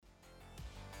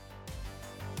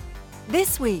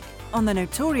This week on the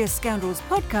Notorious Scoundrels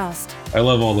podcast. I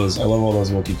love all those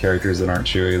Wookiee characters that aren't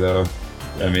Chewie, though.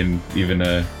 I mean,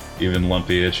 even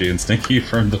Lumpy, Itchy, and Stinky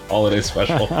from the holiday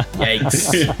special.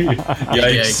 Yikes.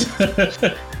 Yikes.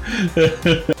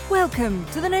 Welcome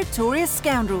to the Notorious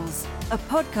Scoundrels, a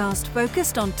podcast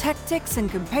focused on tactics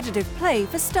and competitive play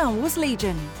for Star Wars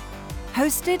Legion.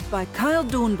 Hosted by Kyle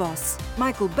Dornbos,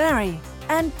 Michael Barry,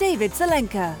 and David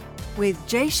Zelenka, with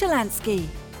Jay Shalansky,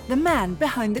 the man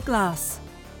behind the glass.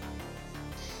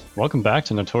 Welcome back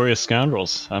to Notorious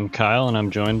Scoundrels. I'm Kyle, and I'm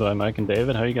joined by Mike and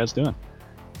David. How are you guys doing?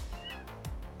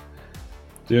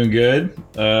 Doing good.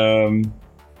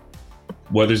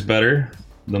 Weather's better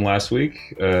than last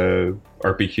week.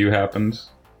 RPQ happened.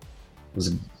 It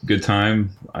was a good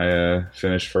time. I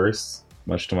finished first,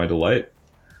 much to my delight.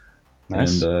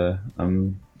 Nice. And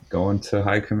I'm going to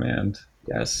high command.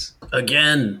 Yes.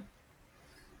 Again.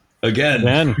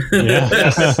 Yeah.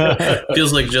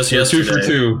 Feels like just yesterday. 2 for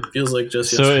 2. Feels like just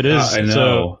So yesterday. it is. I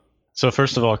know. So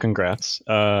first of all, congrats.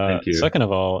 Thank you. Second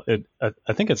of all,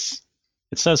 I think it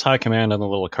says high command on the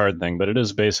little card thing, but it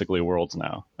is basically worlds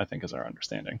now, I think is our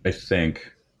understanding. I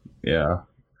think. Yeah.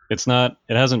 It's not,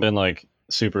 it hasn't been like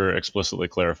super explicitly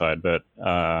clarified, but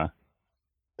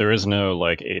there is no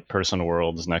like 8-person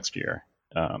worlds next year.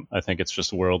 I think it's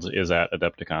just worlds is at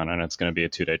Adepticon, and it's going to be a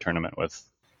 2-day tournament with,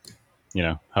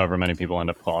 however many people end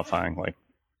up qualifying, like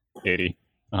 80,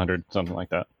 100, something like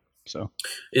that. So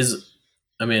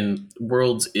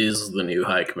Worlds is the new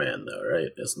high command, though, right?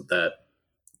 Isn't that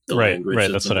the right?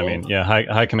 language That's what I mean. Yeah,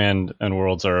 high command and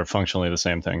worlds are functionally the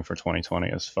same thing for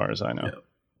 2020, as far as I know. Yeah.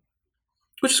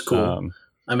 Which is cool.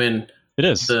 It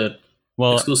is. The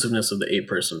exclusiveness of the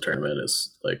 8-person tournament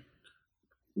is like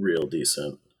real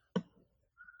decent.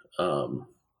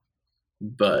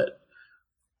 But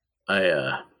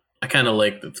I kind of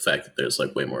like the fact that there's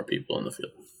like way more people in the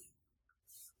field.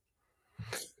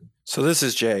 So this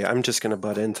is Jay. I'm just going to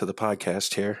butt into the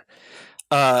podcast here.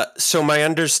 So my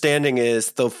understanding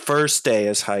is the first day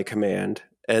is high command,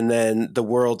 and then the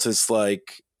worlds is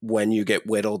like when you get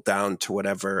whittled down to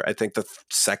whatever. I think the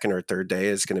second or third day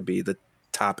is going to be the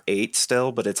top 8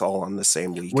 still, but it's all on the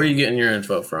same weekend. Where are you getting your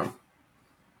info from?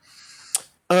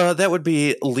 That would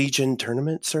be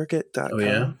legiontournament.circuit.com. Oh,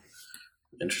 yeah?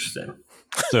 Interesting.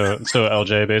 So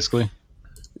LJ basically.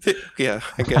 Yeah,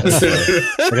 I guess.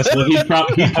 Well, he'd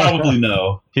probably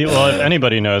know. If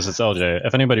anybody knows, it's LJ.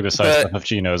 If anybody besides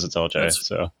FFG knows, it's LJ.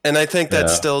 So, and I think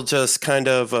that's still just kind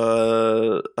of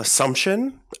a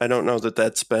assumption. I don't know that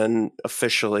that's been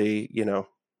officially,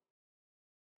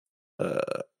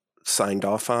 signed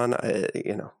off on.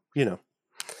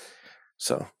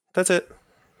 So that's it.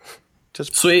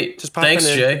 Just sweet. Just popping Thanks,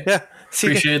 in. Jay. Yeah.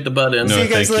 Appreciate the butt in. No, see you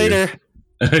guys thank you. later.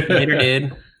 Later,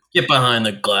 dude. Get behind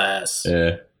the glass.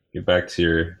 Yeah. Get back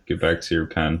to your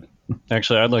pen.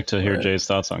 actually, I'd like to hear Jay's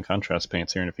thoughts on contrast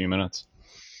paints here in a few minutes.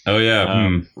 Oh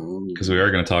yeah, because we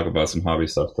are going to talk about some hobby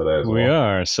stuff today as well. We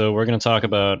are. So we're going to talk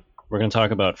about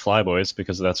Flyboys,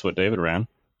 because that's what David ran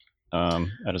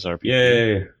at his RP.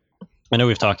 Yay! I know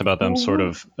we've talked about them sort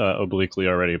of obliquely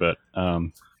already, but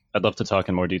I'd love to talk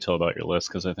in more detail about your list,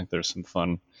 because I think there's some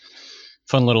fun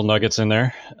little nuggets in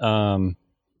there.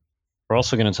 We're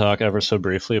also going to talk ever so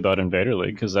briefly about Invader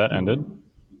League, because that ended.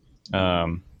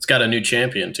 It's got a new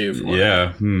champion too.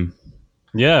 Yeah.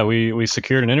 Yeah, we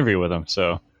secured an interview with him,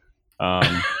 so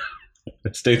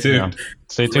stay tuned.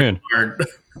 Stay tuned.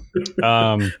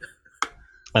 And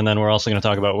then we're also going to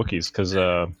talk about Wookiees, because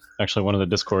actually one of the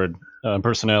Discord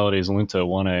personalities, Lunta,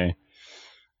 won a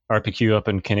RPQ up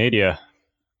in Canada.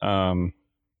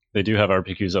 They do have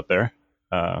RPQs up there,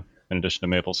 in addition to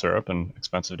maple syrup and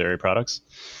expensive dairy products.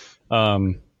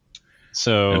 And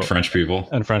French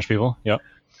people. Yep.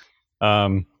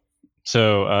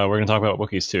 So we're going to talk about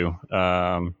Wookiees too.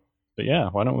 But yeah,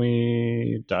 why don't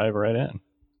we dive right in?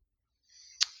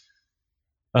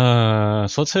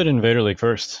 So let's hit Invader League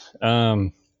first.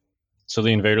 So the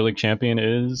Invader League champion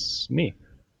is me.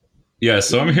 Yeah,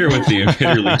 so I'm here with the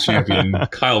Invader League champion,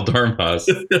 Kyle Dornbos.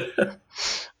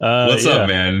 What's up,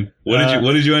 man?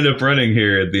 What did you end up running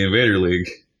here at the Invader League?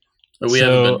 We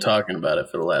haven't been talking about it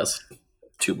for the last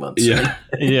 2 months. Yeah.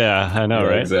 Yeah, I know,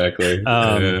 right? Exactly.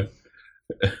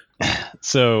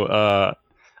 So,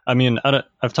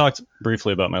 I've talked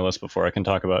briefly about my list before. I can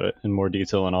talk about it in more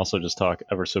detail, and also just talk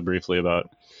ever so briefly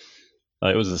about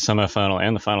it was the semifinal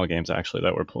and the final games, actually,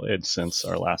 that were played since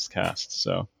our last cast.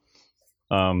 So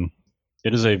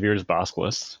it is a Veers Bosk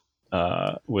list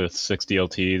with 6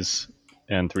 DLTs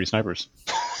and 3 snipers.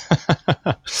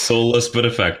 Soulless but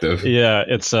effective. Yeah,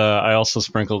 it's I also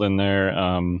sprinkled in there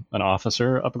an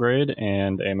officer upgrade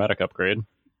and a medic upgrade,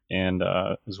 and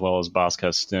as well as Bosk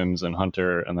has Stims and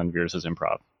Hunter, and then Veers has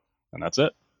Improv, and that's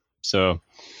it. So,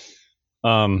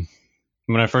 when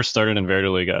I first started in Vader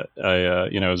League, it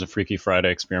was a Freaky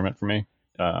Friday experiment for me.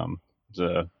 I'm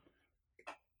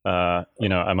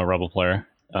a Rebel player,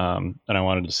 and I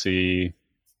wanted to see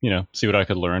what I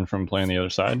could learn from playing the other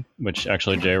side, which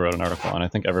actually Jay wrote an article on. I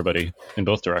think everybody in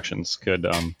both directions could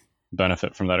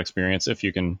benefit from that experience if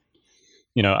you can.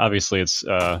 Obviously it's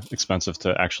expensive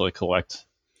to actually collect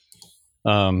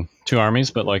 2 armies,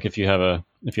 but like if you have a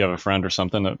friend or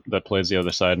something that plays the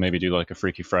other side, maybe do like a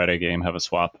Freaky Friday game, have a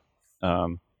swap,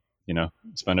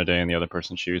 spend a day in the other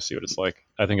person's shoes, see what it's like.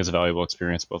 I think it's a valuable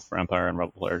experience both for Empire and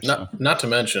Rebel players. Not to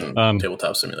mention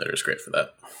Tabletop Simulator is great for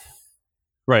that.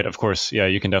 Right, of course. Yeah,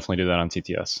 you can definitely do that on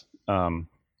TTS,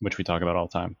 which we talk about all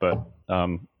the time. But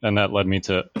and that led me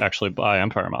to actually buy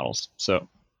Empire models. So,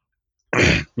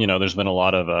 there's been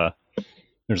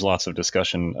there's lots of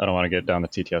discussion. I don't want to get down the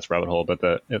TTS rabbit hole, but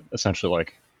that it essentially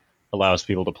like allows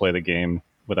people to play the game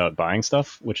without buying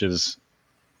stuff, which is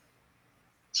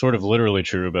sort of literally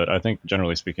true. But I think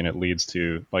generally speaking, it leads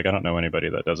to I don't know anybody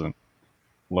that doesn't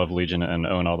love Legion and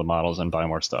own all the models and buy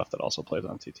more stuff that also plays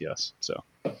on TTS. So.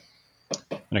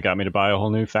 And it got me to buy a whole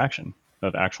new faction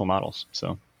of actual models.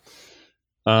 So,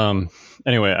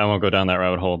 anyway, I won't go down that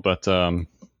rabbit hole, but I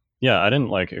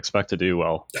didn't expect to do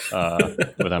well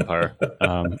with Empire.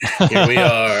 Here we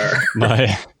are.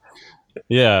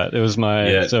 It was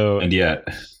my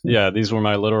these were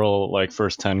my literal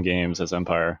first 10 games as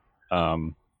Empire.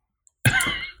 I'm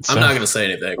not going to say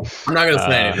anything.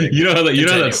 You know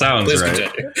that sounds Please right.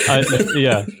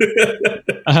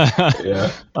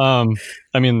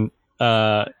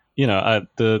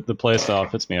 The play style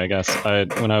fits me, I guess.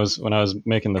 When I was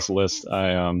making this list,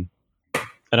 and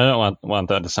I don't want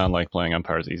that to sound like playing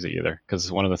Empire is easy either,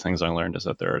 because one of the things I learned is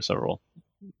that there are several,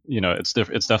 it's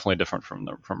definitely different from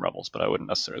Rebels, but I wouldn't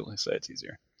necessarily say it's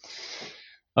easier.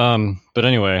 But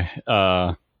anyway,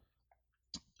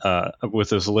 with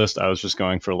this list, I was just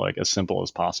going for as simple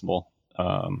as possible.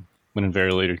 When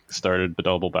Invader League started,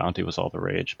 Bedouble Bounty was all the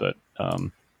rage, but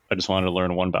I just wanted to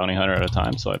learn one bounty hunter at a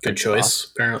time, so I picked good choice.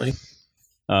 Apparently,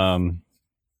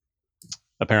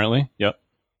 yep.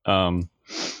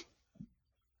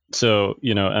 So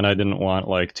and I didn't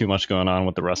want too much going on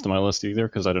with the rest of my list either,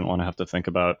 because I didn't want to have to think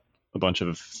about a bunch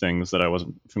of things that I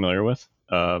wasn't familiar with.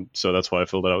 So that's why I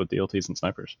filled it out with DLTs and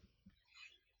snipers.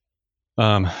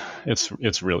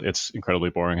 It's incredibly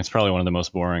boring. It's probably one of the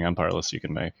most boring Empire lists you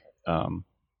can make.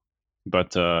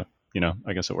 But I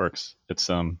guess it works. It's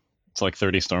 30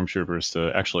 stormtroopers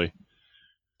to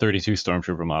 32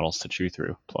 stormtrooper models to chew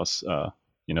through, plus the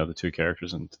 2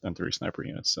 characters and 3 sniper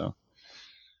units. So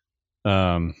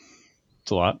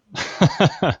it's a lot.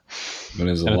 It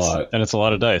is a lot, and it's a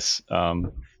lot of dice.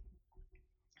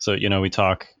 So we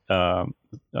talk a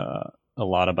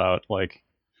lot about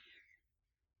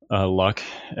luck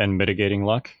and mitigating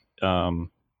luck. And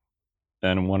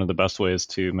one of the best ways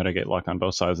to mitigate luck on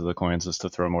both sides of the coins is to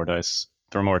throw more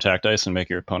attack dice and make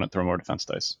your opponent throw more defense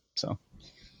dice. So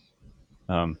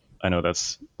I know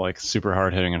that's super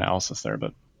hard hitting analysis there,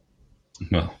 but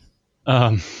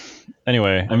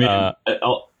anyway, I mean,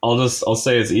 I'll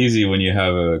say it's easy when you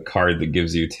have a card that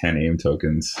gives you 10 aim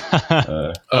tokens.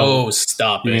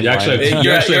 Stop it!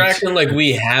 You're acting like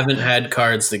we haven't had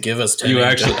cards that give us 10. You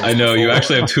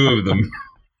actually have 2 of them.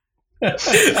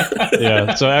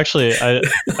 Yeah, so actually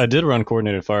I did run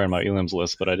coordinated fire in my Elam's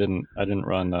list, but I didn't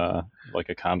run a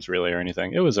comms relay or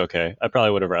anything. It was okay. I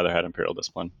probably would have rather had Imperial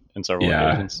Discipline in several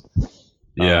occasions.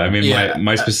 Yeah,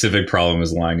 my specific problem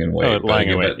is lying in wait.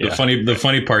 The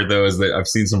funny part though is that I've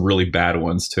seen some really bad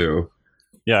ones too.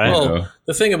 Yeah.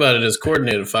 The thing about it is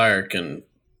coordinated fire can,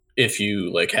 if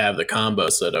you have the combo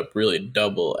set up, really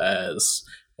double as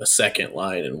a second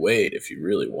line in wait if you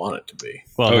really want it to be.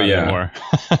 Well, anymore.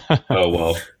 Oh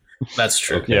well, that's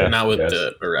true. Okay. Yeah, not with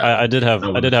the. I did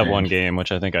have one game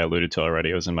which I think I alluded to already.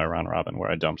 It was in my round robin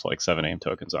where I dumped 7 aim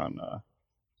tokens on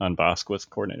Bosk with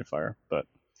coordinated fire, but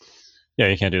yeah,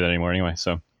 you can't do that anymore anyway.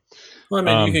 So, well,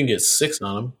 I mean, you can get 6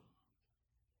 on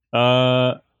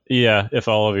them. Yeah, if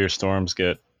all of your storms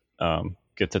get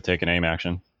to take an aim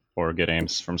action or get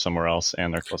aims from somewhere else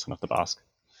and they're close enough to Bosk.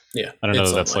 Yeah, I don't know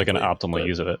if that's an optimal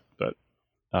use of it, but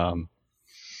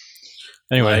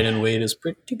anyway, light and weight is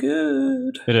pretty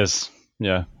good. It is,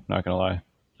 yeah, not gonna lie.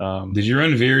 Did you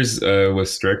run Veers with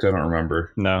strict? I don't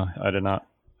remember. No, I did not.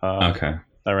 Okay,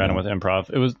 I ran him with improv.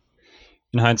 It was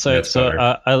in hindsight. That's so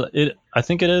I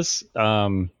think it is.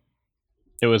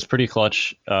 It was pretty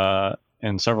clutch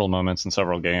in several moments in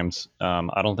several games.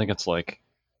 I don't think it's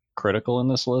critical in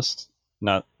this list.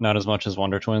 Not as much as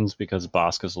Wonder Twins, because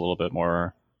Bosk is a little bit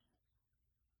more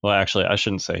Well, actually, I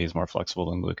shouldn't say he's more flexible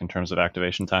than Luke in terms of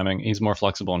activation timing. He's more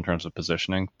flexible in terms of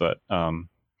positioning. But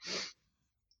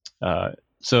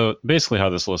so basically, how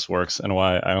this list works and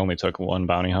why I only took one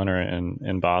bounty hunter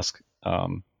in Bosk.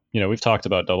 We've talked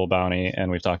about double bounty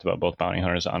and we've talked about both bounty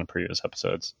hunters on previous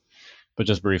episodes. But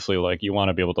just briefly, like you want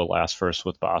to be able to last first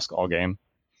with Bosk all game.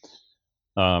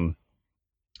 And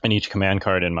each command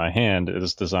card in my hand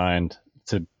is designed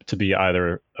to be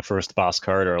either a first Bosk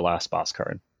card or a last Bosk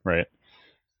card, right?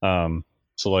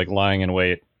 So like lying in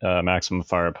wait, maximum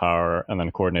firepower, and then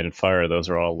coordinated fire, those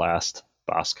are all last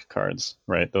Bosk cards,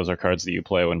 right? Those are cards that you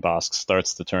play when Bosk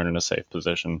starts the turn in a safe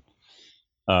position.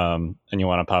 And you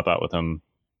want to pop out with them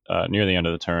near the end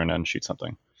of the turn and shoot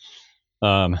something.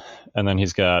 And then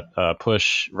he's got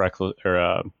push,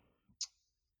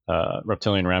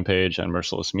 Reptilian Rampage, and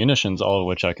Merciless Munitions, all of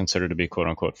which I consider to be quote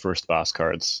unquote first Bosk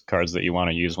cards that you want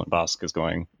to use when Bosk is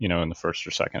going, in the first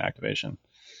or second activation.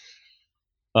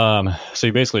 So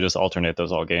you basically just alternate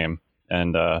those all game.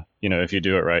 And, if you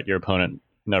do it right, your opponent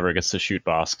never gets to shoot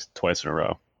Bosk twice in a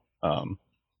row,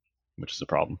 which is a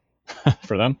problem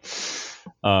for them.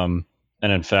 And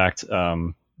in fact,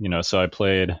 so I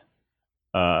played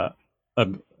the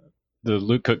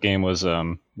Loot Cook game was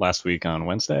last week on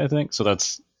Wednesday, I think. So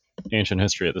that's ancient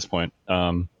history at this point.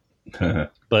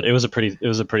 But it was a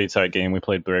pretty tight game. We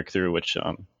played Breakthrough, which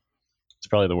is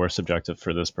probably the worst objective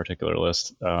for this particular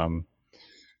list.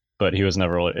 But he was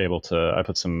never able to. I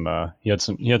put some. He had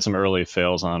some early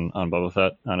fails on Boba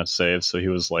Fett on his saves, so he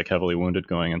was like heavily wounded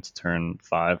going into turn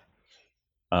 5.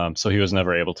 So he was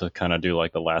never able to kind of do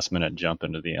like the last minute jump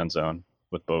into the end zone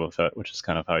with Boba Fett, which is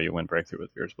kind of how you win Breakthrough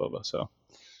with Veers Boba. So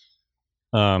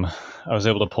I was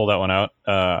able to pull that one out.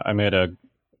 I made a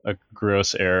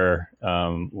gross error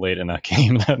late in that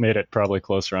game that made it probably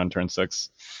closer on turn 6.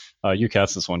 You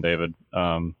cast this one, David.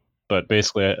 But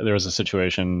basically, there was a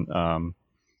situation.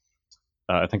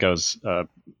 I think I was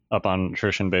up on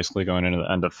attrition, basically going into the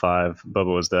end of 5.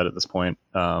 Boba was dead at this point.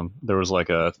 There was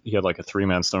he had like a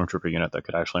 3-man Stormtrooper unit that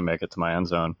could actually make it to my end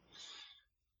zone.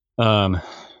 And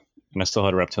I still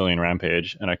had Reptilian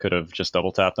Rampage, and I could have just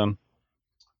double tapped them.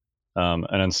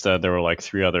 And instead, there were like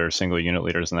 3 other single unit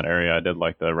leaders in that area. I did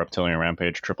like the Reptilian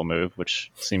Rampage triple move, which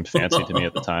seemed fancy to me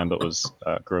at the time, but was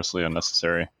grossly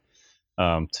unnecessary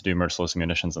to do Merciless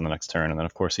Munitions in the next turn. And then,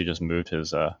 of course, he just moved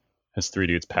his 3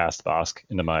 dudes past Bosk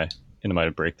into my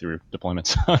Breakthrough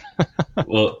deployments.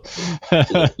 Well,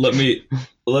 let me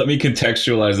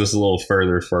contextualize this a little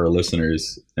further for our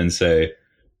listeners and say,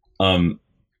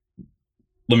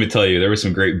 let me tell you, there was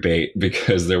some great bait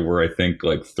because there were, I think,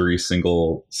 like 3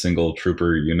 single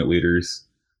trooper unit leaders.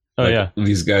 Oh, like, yeah.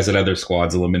 These guys that had their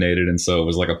squads eliminated, and so it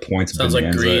was like a points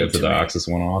bonanza if the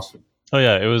Deoxys went off. Oh,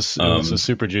 yeah, it was a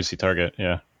super juicy target,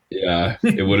 yeah. Yeah,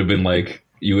 it would have been like,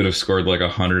 you would have scored like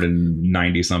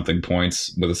 190-something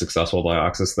points with a successful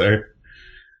Deoxys there.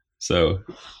 So,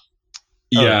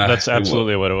 yeah. That's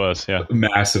absolutely what it was, yeah.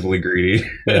 Massively greedy.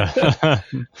 Yeah.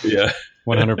 Yeah.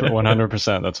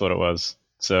 100%, that's what it was.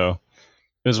 So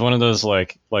it was one of those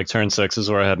like turn 6s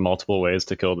where I had multiple ways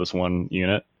to kill this one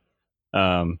unit.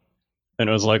 And it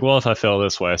was like, well, if I fail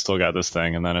this way, I still got this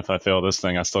thing. And then if I fail this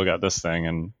thing, I still got this thing.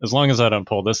 And as long as I don't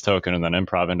pull this token and then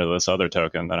improv into this other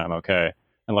token, then I'm okay.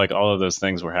 And like all of those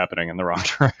things were happening in the wrong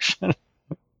direction.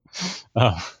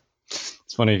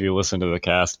 It's funny if you listen to the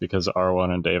cast because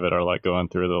R1 and David are like going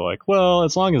through the like, well,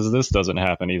 as long as this doesn't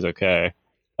happen, he's okay.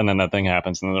 And then that thing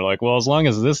happens. And they're like, well, as long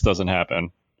as this doesn't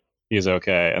happen, he's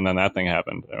okay. And then that thing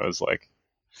happened. It was like,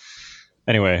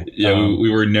 anyway. Yeah,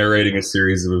 we were narrating a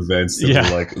series of events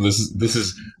that were like, this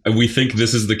is, we think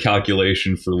this is the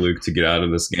calculation for Luke to get out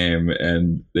of this game.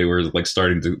 And they were like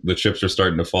the chips are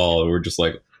starting to fall. And we're just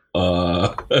like,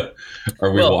 are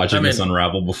we watching this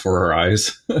unravel before our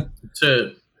eyes?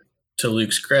 to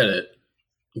Luke's credit,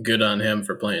 good on him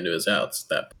for playing to his outs.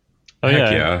 Oh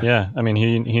yeah. I mean,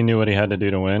 he knew what he had to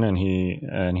do to win, and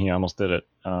he almost did it.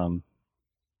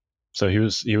 So he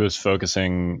was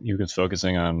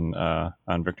focusing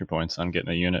on victory points, on getting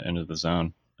a unit into the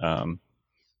zone,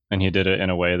 and he did it in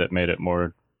a way that made it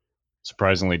more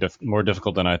surprisingly more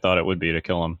difficult than I thought it would be to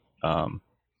kill him.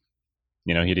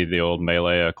 He did the old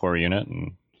melee a core unit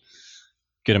and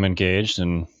get them engaged,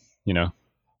 and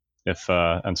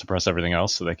and suppress everything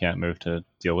else so they can't move to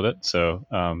deal with it. So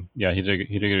he did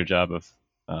a good job of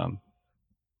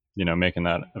making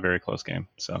that a very close game.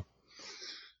 So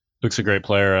Luke's a great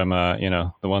player. I'm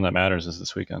the one that matters is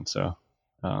this weekend. So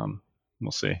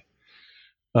we'll see.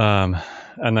 And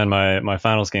then my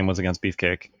finals game was against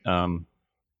Beefcake.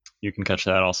 You can catch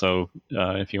that also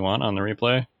if you want on the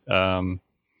replay.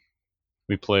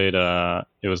 we played.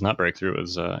 It was not breakthrough. It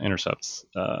was intercepts,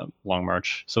 long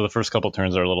march. So the first couple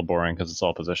turns are a little boring because it's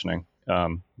all positioning.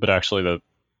 But actually, the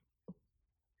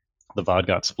VOD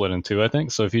got split in two, I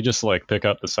think. So if you just like pick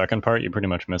up the second part, you pretty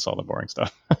much miss all the boring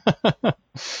stuff.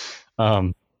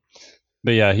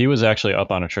 But yeah, he was actually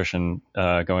up on attrition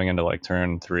going into like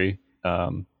turn 3,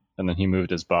 and then he moved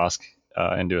his Bosk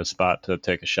into a spot to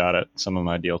take a shot at some of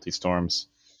my DLT storms,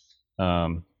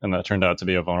 and that turned out to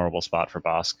be a vulnerable spot for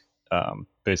Bosk.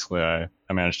 Basically, I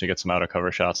managed to get some out of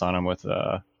cover shots on him with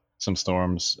some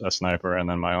storms, a sniper, and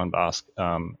then my own Bosk,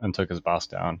 and took his Bosk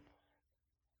down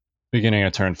beginning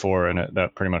of turn 4, and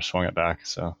that pretty much swung it back.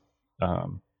 So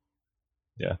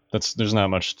yeah, there's not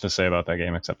much to say about that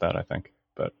game except that, I think.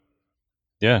 But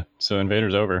yeah, so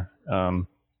Invader's over.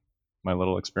 My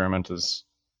little experiment is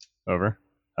over.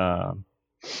 At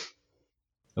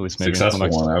least maybe successful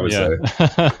one, I would say.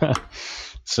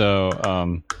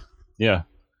 So yeah,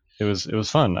 it was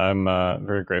fun. I'm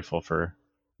very grateful for,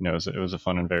 it was a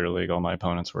fun Invader League. All my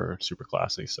opponents were super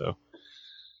classy. So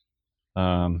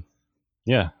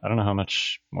yeah, I don't know how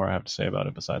much more I have to say about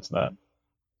it besides that.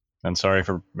 And sorry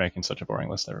for making such a boring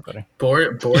list, everybody.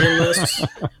 Boring lists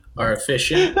are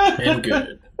efficient and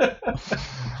good.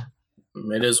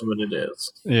 It is what it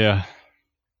is. Yeah.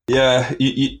 Yeah.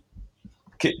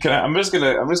 I'm just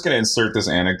gonna insert this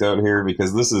anecdote here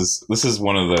because this is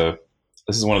one of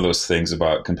those things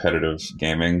about competitive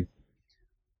gaming.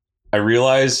 I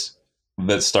realized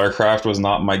that StarCraft was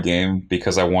not my game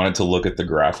because I wanted to look at the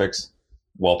graphics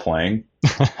while playing,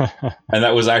 and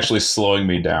that was actually slowing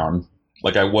me down.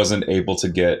 Like I wasn't able to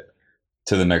get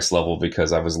to the next level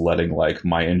because I was letting like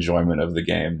my enjoyment of the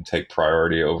game take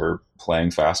priority over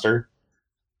playing faster.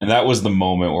 And that was the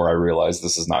moment where I realized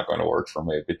this is not going to work for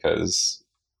me because,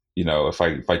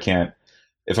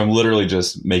 if I'm literally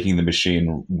just making the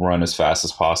machine run as fast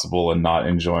as possible and not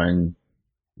enjoying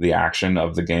the action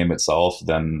of the game itself,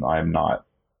 then I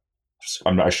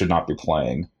should not be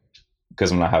playing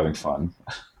because I'm not having fun.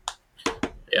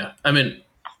 Yeah. I mean,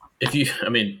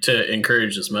 to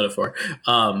encourage this metaphor,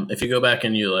 if you go back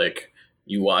and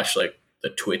you watch like the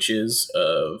Twitches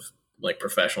of like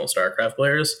professional StarCraft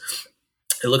players,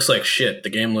 it looks like shit. The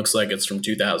game looks like it's from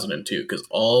 2002 because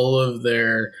all of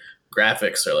their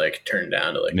graphics are like turned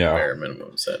down to like bare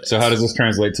minimum settings. So how does this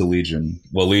translate to Legion?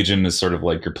 Well, Legion is sort of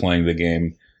like you're playing the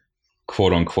game,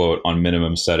 quote unquote, on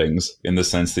minimum settings in the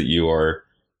sense that you are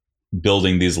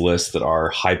building these lists that are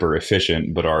hyper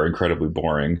efficient but are incredibly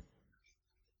boring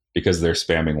because they're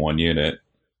spamming one unit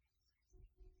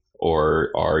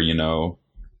or are,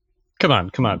 Come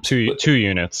on, two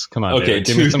units. Come on, okay, David,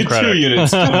 give me some credit. 2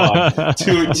 units. Come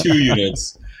on, two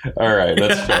units. All right,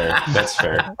 that's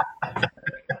fair.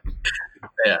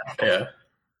 Yeah.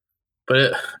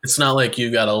 But it's not like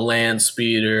you got a land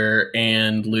speeder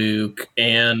and Luke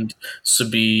and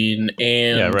Sabine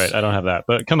and yeah, right. I don't have that,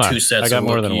 but come on, 2 sets I got of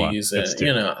more than one.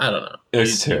 And, I don't know.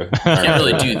 It's 2. You can't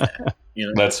really do that.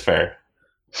 That's fair.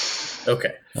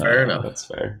 Okay, fair enough. That's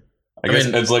fair. I guess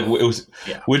it's like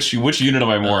which unit am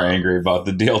I more angry about,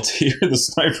 the DLT or the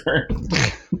sniper?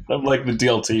 I'm like the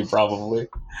DLT probably.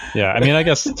 Yeah, I mean, I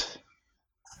guess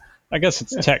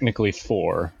it's technically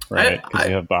 4, right? Because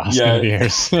you have Boss and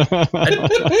Beers.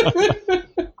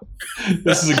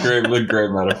 This is a great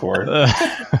metaphor.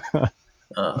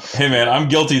 Hey man, I'm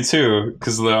guilty too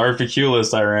because the RPQ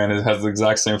list I ran has the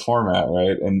exact same format,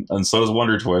 right? And so does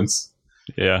Wonder Twins.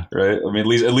 Yeah. Right. I mean,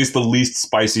 at least the least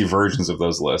spicy versions of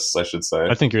those lists, I should say.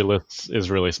 I think your list is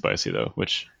really spicy though,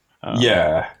 which.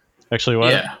 Actually,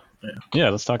 what? Yeah.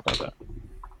 Let's talk about that.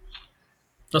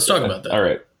 Let's talk about that. All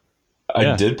right.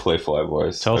 I did play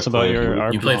Flyboys. Tell us about your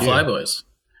RPQ. You played Flyboys.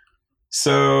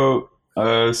 So we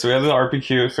had the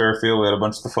RPQ at Fairfield. We had a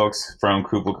bunch of the folks from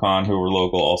KublaCon who were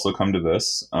local also come to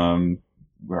this.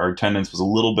 Our attendance was a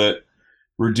little bit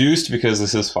reduced because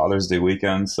this is Father's Day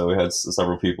weekend, so we had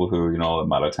several people who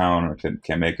I'm out of town or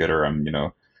can't make it, or I'm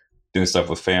doing stuff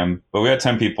with fam. But we had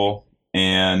 10 people,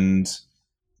 and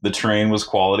the terrain was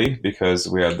quality because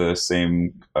we had the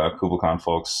same KublaCon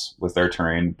folks with their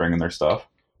terrain bringing their stuff.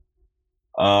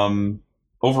 Overall,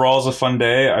 it was a fun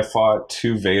day. I fought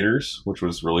 2 Vaders, which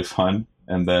was really fun,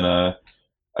 and then I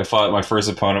fought my first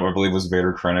opponent, I believe, was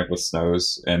Vader Krennic with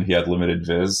Snows, and he had limited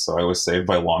viz, so I was saved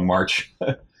by Long March.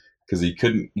 Because he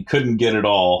couldn't get it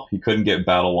all. He couldn't get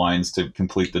battle lines to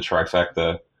complete the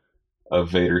trifecta of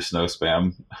Vader snow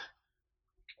spam.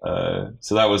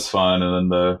 So that was fun. And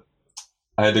then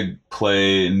I had to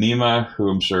play Nima, who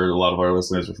I'm sure a lot of our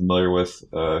listeners are familiar with.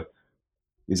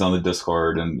 He's on the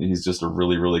Discord, and he's just a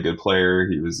really, really good player.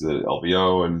 He was at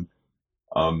LVO, and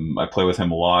I play with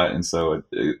him a lot. And so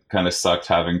it kind of sucked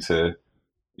having to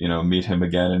meet him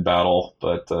again in battle.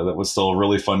 But that was still a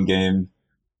really fun game.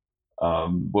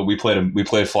 But we played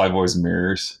Flyboys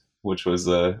Mirrors, which was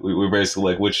we were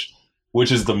basically like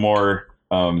which is the more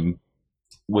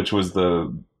which was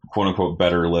the quote unquote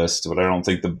better list. But I don't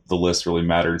think the list really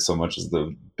mattered so much as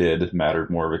the bid mattered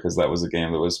more, because that was a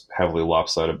game that was heavily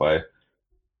lopsided by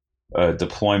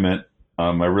deployment.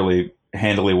 I really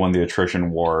handily won the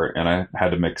attrition war, and I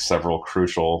had to make several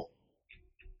crucial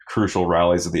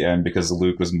rallies at the end because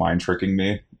Luke was mind tricking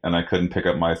me, and I couldn't pick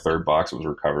up my third box. It was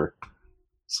recover.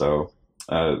 So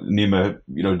Nima,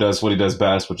 does what he does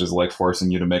best, which is like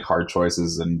forcing you to make hard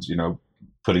choices and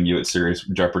putting you at serious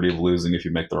jeopardy of losing if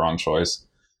you make the wrong choice.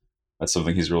 That's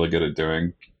something he's really good at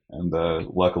doing. And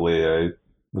luckily, I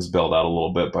was bailed out a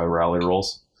little bit by rally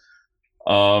rolls.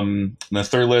 The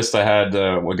third list I had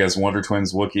against Wonder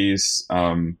Twins Wookiees.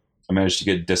 I managed to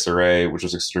get Disarray, which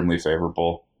was extremely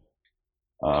favorable.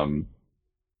 And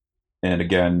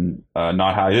again, I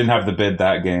didn't have the bid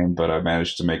that game, but I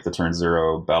managed to make the turn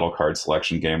 0 battle card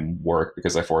selection game work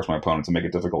because I forced my opponent to make a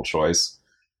difficult choice,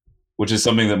 which is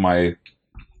something that my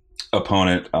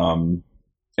opponent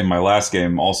in my last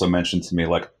game also mentioned to me.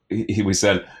 Like we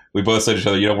both said to each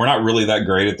other, we're not really that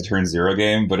great at the turn 0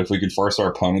 game, but if we could force our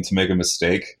opponent to make a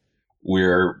mistake,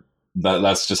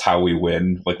 that's just how we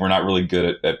win. Like, we're not really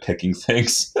good at picking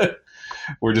things.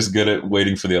 We're just good at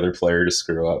waiting for the other player to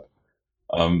screw up.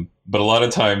 But a lot of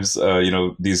times,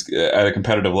 these at a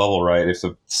competitive level, right? If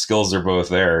the skills are both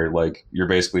there, like, you're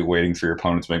basically waiting for your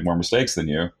opponent to make more mistakes than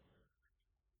you.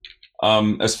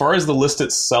 As far as the list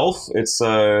itself, it's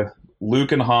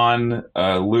Luke and Han.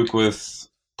 Luke with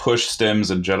push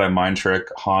stims and Jedi mind trick.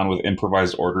 Han with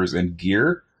improvised orders and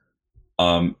gear.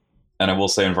 And I will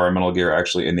say environmental gear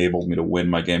actually enabled me to win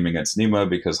my game against Nima,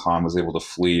 because Han was able to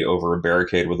flee over a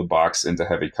barricade with a box into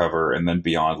heavy cover and then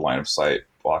beyond line of sight,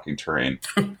 blocking terrain,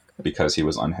 because he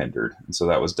was unhindered. And so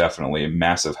that was definitely a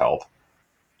massive help.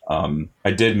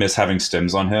 I did miss having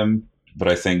stims on him, but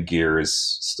I think gear is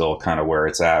still kind of where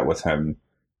it's at with him.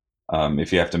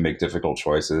 If you have to make difficult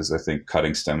choices, I think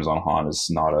cutting stims on Han is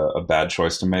not a bad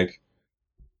choice to make.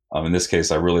 In this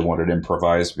case, I really wanted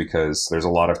improvised because there's a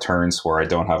lot of turns where I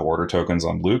don't have order tokens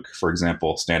on Luke. For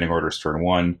example, standing orders turn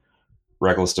 1,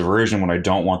 reckless diversion when I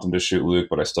don't want them to shoot Luke,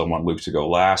 but I still want Luke to go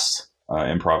last.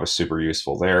 Improv is super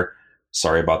useful there.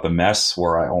 Sorry about the mess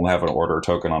where I only have an order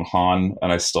token on Han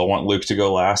and I still want Luke to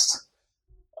go last.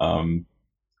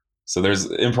 So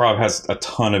improv has a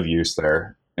ton of use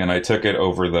there, and I took it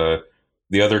over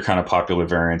the other kind of popular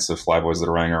variants of Flyboys that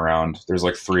are running around. There's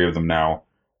like 3 of them now.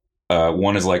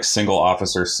 One is like single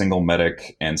officer, single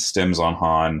medic, and stims on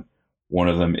Han. One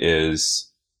of them is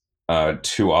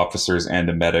 2 officers and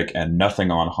a medic and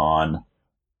nothing on Han.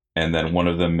 And then one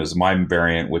of them is my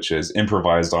variant, which is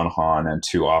improvised on Han and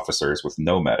 2 officers with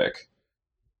no medic.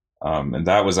 And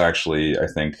that was actually, I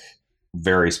think,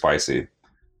 very spicy.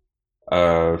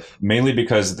 Mainly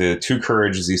because the 2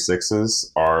 courage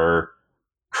Z6s are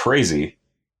crazy.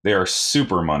 They are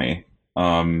super money.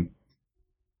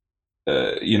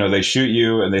 They shoot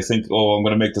you and they think, oh, I'm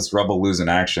going to make this rebel lose an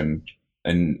action.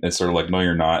 And it's sort of like, no,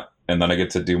 you're not. And then I get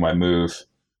to do my move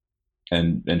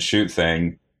and shoot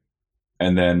thing.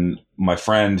 And then my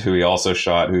friend, who he also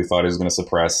shot, who he thought he was going to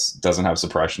suppress, doesn't have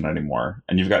suppression anymore.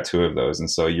 And you've got 2 of those. And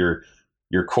so your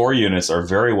core units are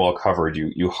very well covered.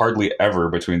 You hardly ever,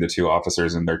 between the 2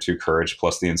 officers and their 2 courage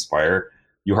plus the inspire,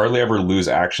 you hardly ever lose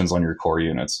actions on your core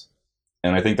units.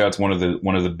 And I think that's one of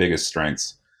the biggest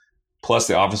strengths. Plus,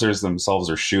 the officers themselves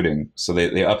are shooting, so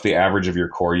they up the average of your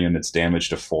core unit's damage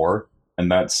to 4,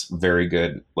 and that's very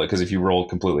good. Like, because if you roll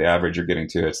completely average, you're getting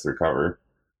 2 hits through cover,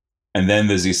 and then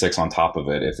the Z6 on top of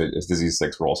it if the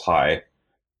Z6 rolls high.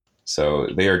 So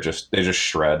they just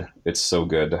shred. It's so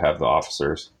good to have the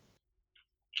officers.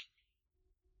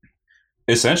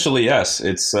 Essentially, yes,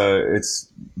 it's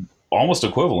almost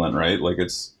equivalent, right? Like,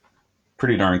 it's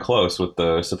pretty darn close with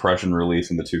the suppression relief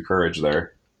and the 2 courage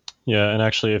there. Yeah, and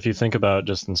actually, if you think about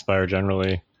just Inspire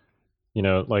generally,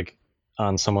 like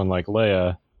on someone like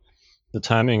Leia, the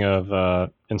timing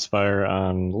of Inspire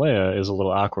on Leia is a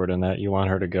little awkward in that you want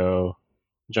her to go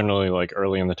generally like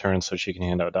early in the turn so she can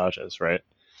hand out dodges, right?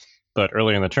 But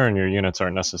early in the turn, your units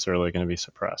aren't necessarily going to be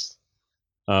suppressed.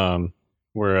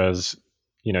 Whereas,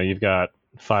 you've got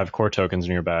 5 core tokens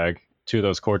in your bag. 2 of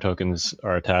those core tokens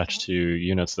are attached to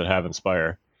units that have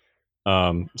Inspire.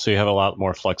 So you have a lot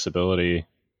more flexibility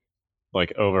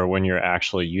like over when you're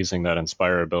actually using that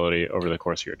Inspire ability over the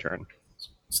course of your turn.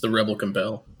 It's the Rebel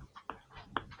Compel.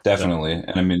 Definitely.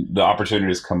 And I mean, the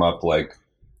opportunities come up like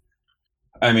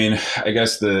I mean, I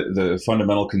guess the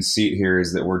fundamental conceit here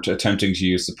is that we're attempting to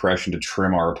use suppression to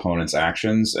trim our opponent's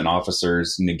actions, and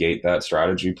officers negate that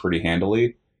strategy pretty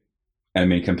handily. And I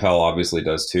mean, compel obviously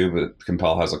does too, but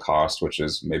compel has a cost, which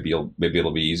is maybe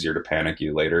it'll be easier to panic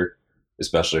you later,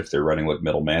 especially if they're running with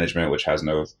middle management, which has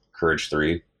no courage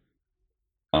 3.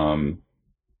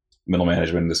 Middle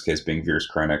management in this case being Veer's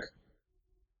Krennic.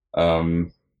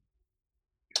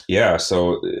 Yeah,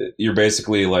 so you're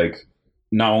basically like,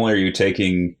 not only are you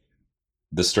taking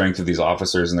the strength of these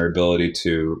officers and their ability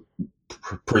to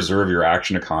preserve your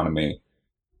action economy,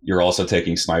 you're also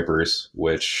taking snipers,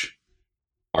 which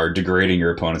are degrading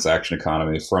your opponent's action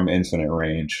economy from infinite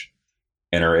range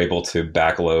and are able to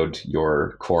backload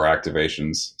your core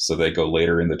activations so they go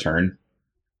later in the turn.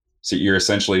 So you're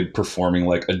essentially performing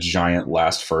like a giant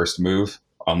last first move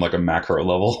on like a macro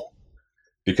level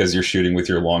because you're shooting with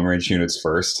your long range units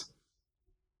first.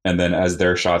 And then as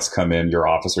their shots come in, your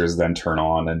officers then turn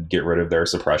on and get rid of their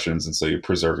suppressions. And so you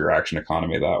preserve your action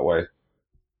economy that way.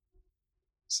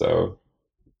 So,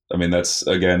 I mean, that's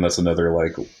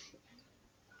another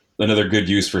good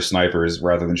use for snipers.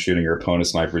 Rather than shooting your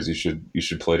opponent's snipers, you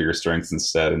should play to your strengths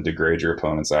instead and degrade your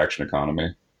opponent's action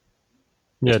economy.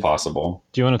 Yeah, if possible.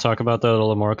 Do you want to talk about that a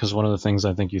little more? Because one of the things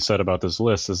I think you said about this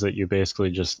list is that you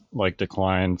basically just like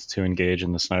declined to engage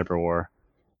in the sniper war.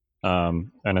 And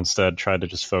instead tried to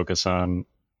just focus on,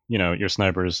 your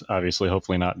snipers obviously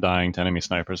hopefully not dying to enemy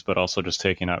snipers, but also just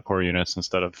taking out core units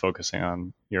instead of focusing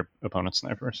on your opponent's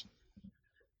snipers.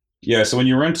 Yeah, so when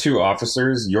you run 2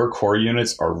 officers, your core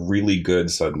units are really good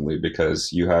suddenly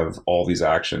because you have all these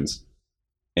actions.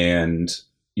 And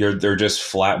they're just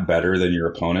flat better than your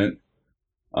opponent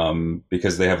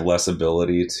because they have less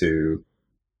ability to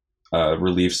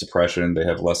relieve suppression. They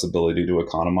have less ability to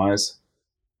economize.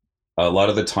 A lot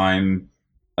of the time,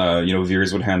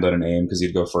 Veers would hand out an aim because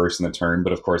he'd go first in the turn,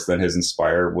 but of course then his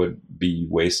Inspire would be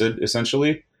wasted,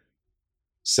 essentially.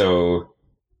 So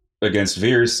against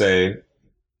Veers, say,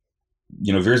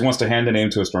 Veers wants to hand an aim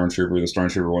to a Stormtrooper, the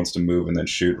Stormtrooper wants to move and then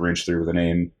shoot range 3 with an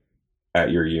aim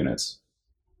at your units.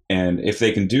 And if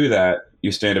they can do that,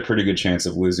 you stand a pretty good chance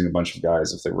of losing a bunch of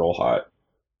guys if they roll hot.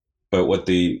 But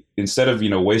instead of,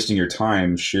 wasting your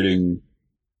time shooting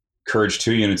Courage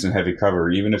 2 units in heavy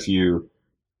cover, even if you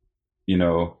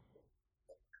have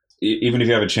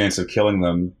a chance of killing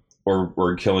them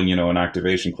or killing, an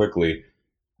activation quickly,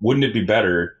 wouldn't it be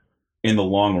better in the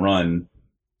long run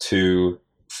to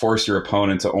force your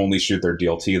opponent to only shoot their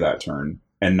DLT that turn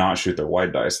and not shoot their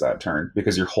wide dice that turn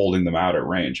because you're holding them out at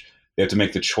range? They have to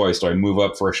make the choice. Do I move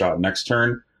up for a shot next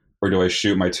turn, or do I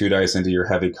shoot my 2 dice into your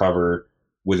heavy cover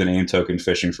with an aim token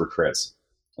fishing for crits?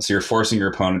 So you're forcing your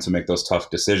opponent to make those tough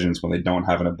decisions when they don't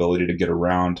have an ability to get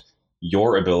around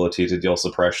your ability to deal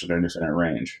suppression at infinite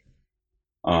range.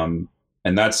 And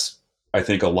that's, I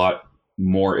think, a lot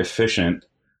more efficient,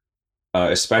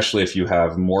 especially if you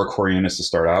have more core units to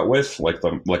start out with, like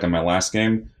in my last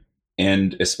game,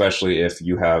 and especially if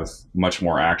you have much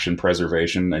more action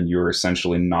preservation and you're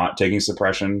essentially not taking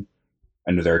suppression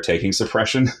and they're taking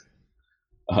suppression.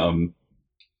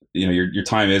 Your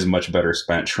time is much better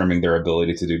spent trimming their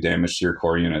ability to do damage to your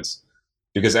core units.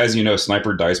 Because as you know,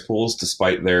 sniper dice pools,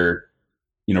 despite their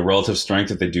relative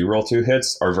strength, if they do roll 2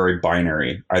 hits, are very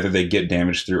binary. Either they get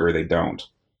damage through or they don't.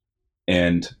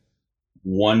 And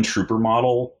losing one trooper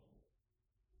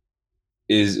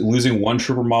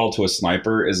model to a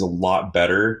sniper is a lot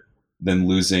better than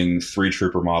losing 3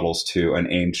 trooper models to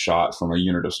an aimed shot from a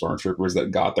unit of stormtroopers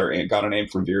that got an aim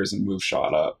from Veers and move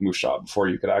shot before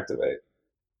you could activate.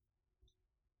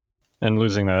 And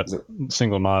losing that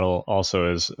single model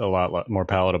also is a lot more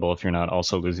palatable if you're not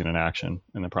also losing an action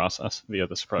in the process via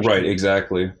the suppression. Right,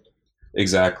 exactly.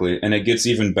 And it gets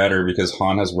even better because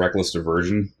Han has Reckless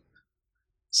Diversion.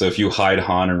 So if you hide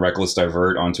Han and Reckless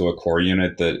Divert onto a core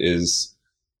unit that is,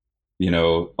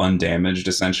 undamaged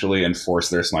essentially, and force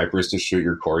their snipers to shoot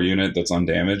your core unit that's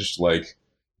undamaged, like,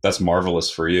 that's marvelous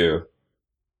for you.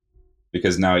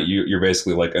 Because now you're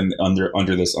basically like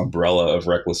under this umbrella of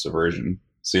Reckless Diversion.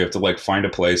 So you have to find a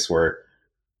place where,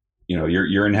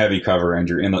 you're in heavy cover and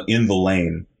you're in the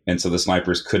lane, and so the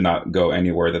snipers could not go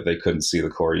anywhere that they couldn't see the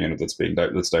core unit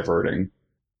that's diverting.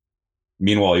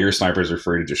 Meanwhile, your snipers are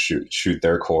free to just shoot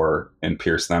their core and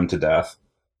pierce them to death.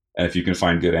 And if you can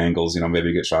find good angles,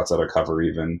 maybe get shots out of cover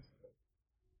even.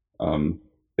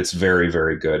 It's very,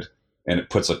 very good, and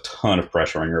it puts a ton of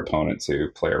pressure on your opponent to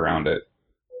play around it.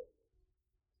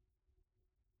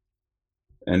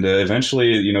 And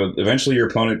eventually your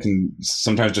opponent can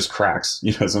sometimes just cracks.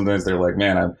 Sometimes they're like,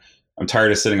 man, I'm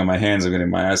tired of sitting on my hands. I'm getting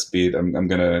my ass beat. I'm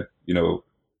gonna,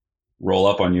 roll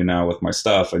up on you now with my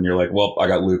stuff, and you're like, well, I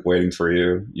got Luke waiting for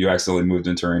you. You accidentally moved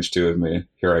into range 2 of me.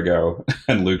 Here I go.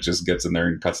 And Luke just gets in there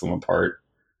and cuts them apart.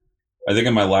 I think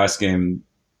in my last game,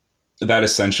 that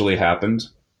essentially happened,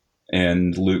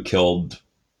 and Luke killed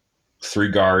 3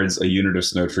 guards, a unit of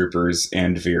snowtroopers,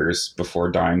 and Veers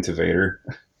before dying to Vader.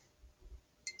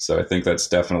 So I think that's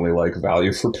definitely like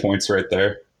value for points right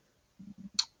there.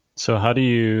 So how do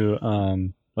you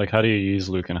how do you use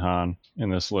Luke and Han in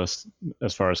this list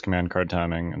as far as command card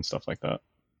timing and stuff like that?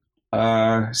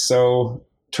 So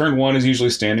turn 1 is usually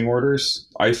standing orders,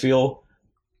 I feel.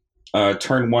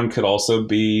 Turn 1 could also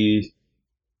be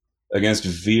against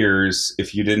Veers.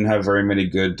 If you didn't have very many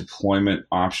good deployment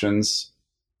options,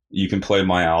 you can play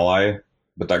My Ally,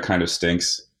 but that kind of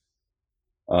stinks.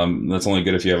 That's only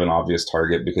good if you have an obvious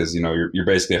target, because you're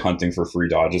basically hunting for free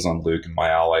dodges on Luke, and My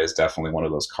Ally is definitely one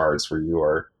of those cards where you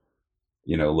are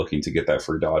looking to get that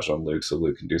free dodge on Luke so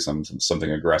Luke can do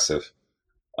something aggressive.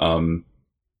 In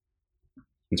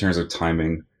terms of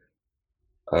timing,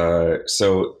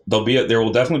 so there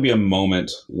will definitely be a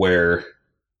moment where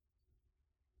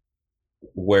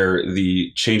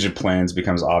the change of plans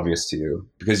becomes obvious to you,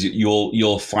 because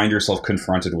you'll find yourself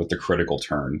confronted with the critical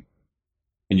turn,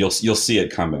 and you'll see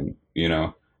it coming.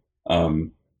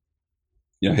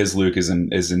 His Luke is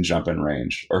in jump in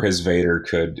range, or his Vader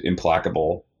could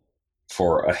implacable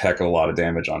for a heck of a lot of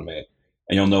damage on me,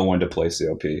 and you'll know when to play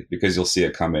COP because you'll see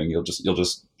it coming. You'll just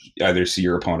either see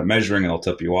your opponent measuring and it'll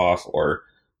tip you off, or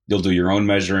you'll do your own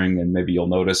measuring and maybe you'll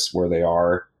notice where they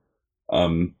are.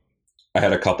 I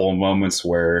had a couple of moments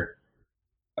where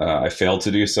I failed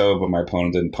to do so, but my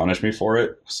opponent didn't punish me for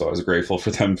it, so I was grateful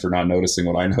for them for not noticing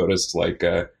what I noticed. Like,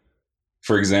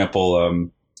 for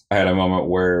example, I had a moment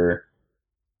where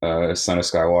Son of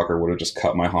Skywalker would have just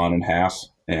cut my Han in half,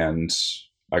 and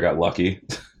I got lucky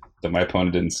that my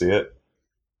opponent didn't see it.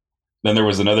 Then there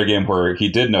was another game where he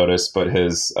did notice, but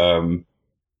his Son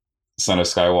of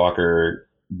Skywalker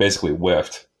basically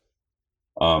whiffed.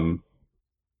 I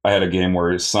had a game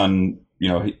where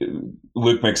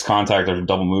Luke makes contact after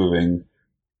double moving,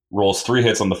 rolls 3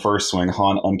 hits on the first swing.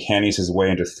 Han uncannies his way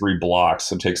into 3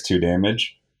 blocks and takes 2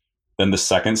 damage. Then the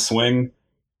second swing,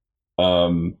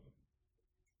 Luke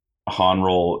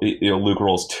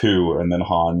rolls 2, and then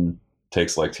Han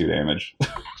takes like 2 damage.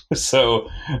 So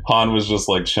Han was just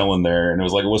like chilling there, and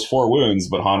it was 4 wounds,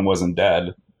 but Han wasn't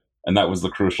dead, and that was the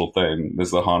crucial thing, is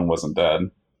that Han wasn't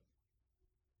dead.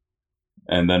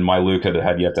 And then my Luke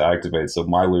had yet to activate, so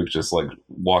my Luke just like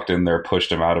walked in there,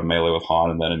 pushed him out of melee with Han,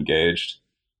 and then engaged,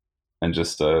 and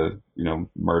just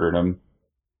murdered him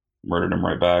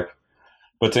right back.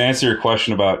 But to answer your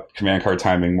question about command card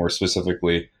timing more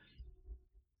specifically,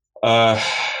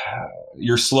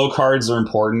 your slow cards are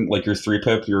important. Like your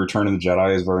 3-pip, your Return of the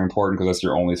Jedi is very important because that's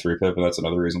your only 3-pip, and that's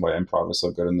another reason why Improv is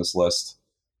so good in this list.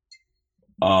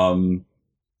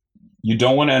 You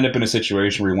don't want to end up in a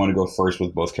situation where you want to go first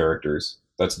with both characters.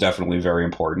 That's definitely very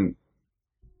important,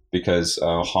 because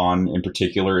Han in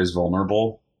particular is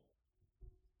vulnerable.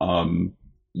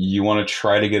 You want to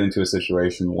try to get into a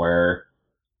situation where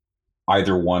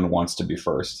either one wants to be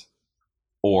first,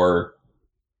 or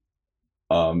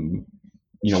one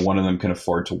of them can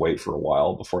afford to wait for a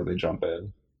while before they jump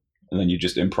in, and then you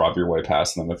just improv your way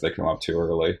past them if they come up too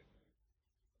early.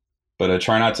 But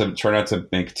try not to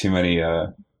make too many.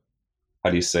 How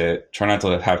do you say it? Try not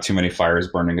to have too many fires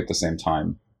burning at the same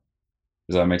time.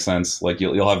 Does that make sense? Like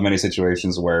you'll have many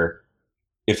situations where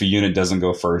if a unit doesn't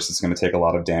go first, it's going to take a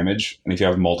lot of damage, and if you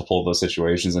have multiple of those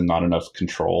situations and not enough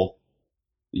control,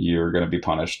 you're going to be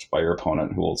punished by your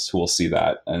opponent, who will see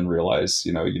that and realize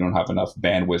you don't have enough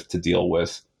bandwidth to deal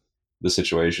with the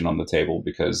situation on the table,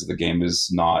 because the game is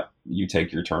not you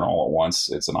take your turn all at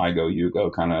once. It's an I go you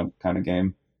go kind of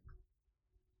game.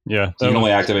 Yeah, so you can only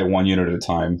activate one unit at a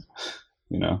time.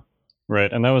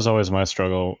 Right, and that was always my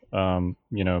struggle. When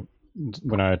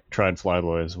I tried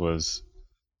Flyboys, was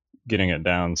getting it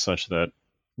down such that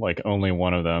like only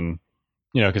one of them,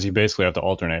 because you basically have to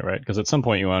alternate, right? Because at some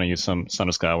point you want to use some Son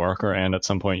of Skywalker, and at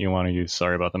some point you want to use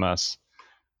Sorry About the Mess,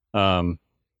 and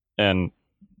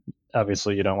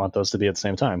obviously you don't want those to be at the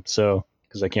same time, so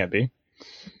because they can't be.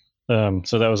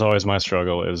 So that was always my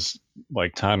struggle, is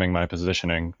like timing my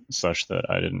positioning such that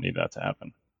I didn't need that to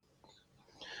happen.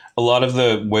 A lot of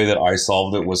the way that I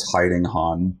solved it was hiding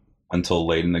Han until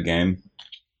late in the game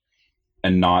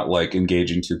and not like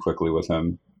engaging too quickly with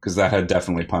him, because that had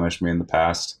definitely punished me in the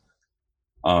past.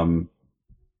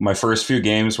 My first few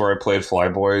games where I played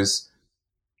Flyboys,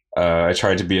 I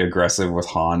tried to be aggressive with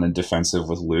Han and defensive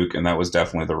with Luke, and that was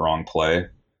definitely the wrong play.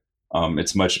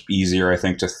 It's much easier, I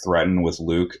think, to threaten with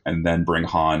Luke and then bring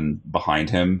Han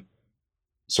behind him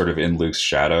sort of in Luke's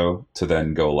shadow to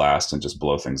then go last and just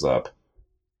blow things up.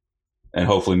 And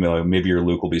hopefully maybe your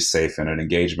Luke will be safe in an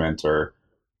engagement, or,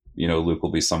 you know, Luke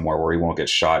will be somewhere where he won't get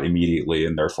shot immediately,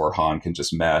 and therefore Han can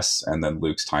just mess, and then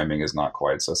Luke's timing is not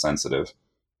quite so sensitive.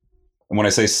 And when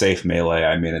I say safe melee,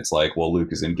 I mean it's like, well,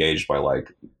 Luke is engaged by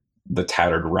like the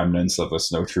tattered remnants of a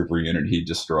snowtrooper unit he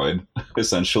destroyed,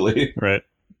 essentially. Right.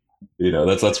 You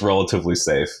know, that's relatively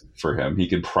safe for him. He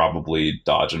could probably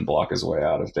dodge and block his way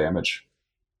out of damage.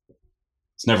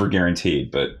 It's never guaranteed,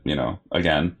 but, you know,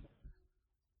 again,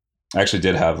 I actually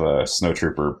did have a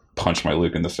snowtrooper punch my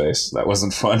Luke in the face. That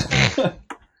wasn't fun.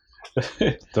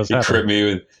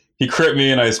 He crit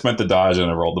me and I spent the dodge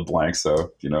and I rolled the blank.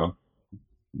 So, you know,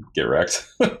 get wrecked.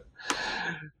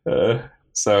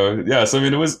 So I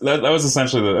mean, it was that was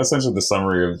essentially the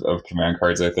summary of command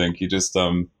cards. I think you just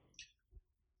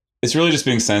it's really just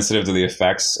being sensitive to the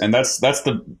effects, and that's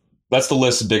the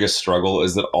list's biggest struggle,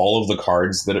 is that all of the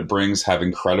cards that it brings have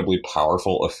incredibly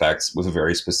powerful effects with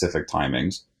very specific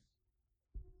timings.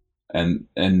 And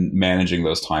managing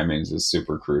those timings is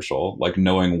super crucial. Like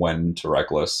knowing when to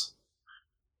reckless.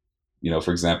 You know,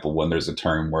 for example, when there's a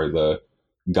turn where the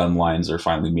gun lines are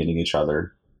finally meeting each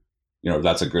other, you know,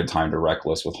 that's a good time to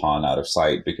reckless with Han out of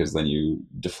sight, because then you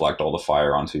deflect all the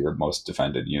fire onto your most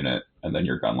defended unit, and then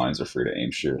your gun lines are free to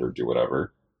aim, shoot, or do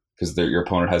whatever. Because your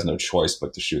opponent has no choice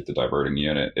but to shoot the diverting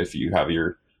unit if you have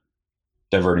your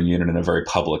diverting unit in a very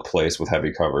public place with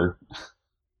heavy cover.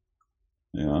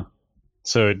 Yeah.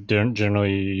 So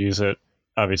generally you use it,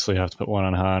 obviously you have to put one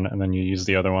on Han, and then you use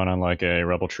the other one on like a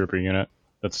rebel trooper unit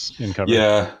that's in cover.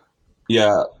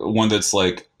 Yeah, one that's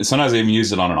like, sometimes I even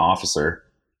use it on an officer,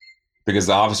 because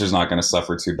the officer's not going to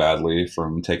suffer too badly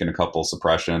from taking a couple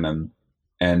suppression,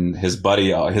 and his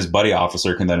buddy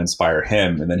officer can then inspire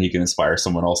him, and then he can inspire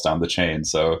someone else down the chain.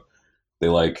 So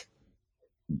they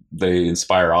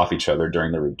inspire off each other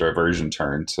during the diversion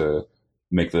turn to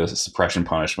make the suppression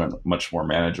punishment much more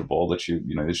manageable that you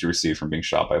receive from being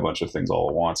shot by a bunch of things all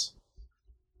at once.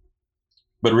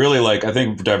 But really, like, I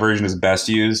think diversion is best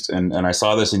used, and I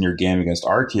saw this in your game against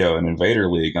Arkeo in Invader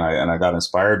League, and I got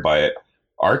inspired by it.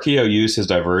 Arkeo used his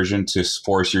diversion to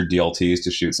force your DLTs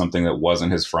to shoot something that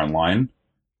wasn't his front line,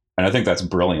 and I think that's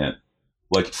brilliant.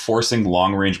 Like, forcing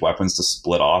long-range weapons to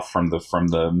split off from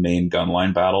the main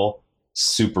gunline battle,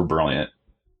 super brilliant.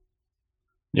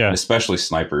 Yeah, and especially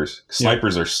snipers.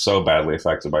 Snipers are so badly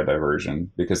affected by diversion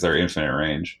because they're infinite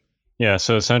range. Yeah,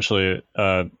 so essentially,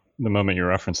 the moment you're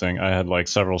referencing, I had like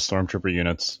several stormtrooper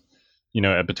units, you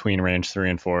know, at between range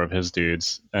 3 and 4 of his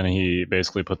dudes, and he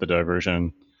basically put the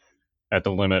diversion at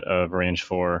the limit of range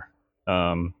 4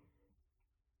 of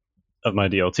my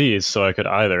DLTs, so I could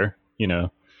either, you know,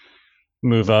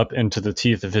 move up into the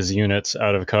teeth of his units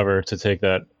out of cover to take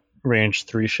that range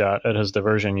 3 shot at his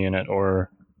diversion unit, or,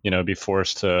 you know, be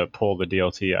forced to pull the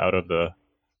DLT out of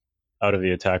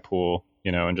the attack pool,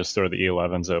 you know, and just throw the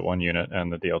E11s at one unit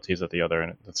and the DLTs at the other,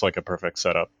 and it's like a perfect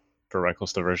setup for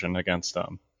reckless diversion against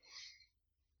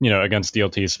against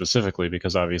DLTs specifically,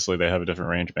 because obviously they have a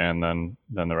different range band than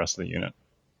the rest of the unit.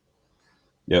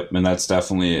 Yep, and that's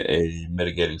definitely a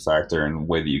mitigating factor and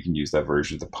way that you can use that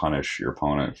version to punish your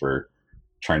opponent for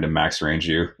trying to max range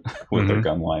you with their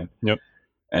gun line. Yep,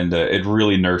 and it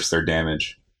really nerfs their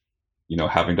damage. You know,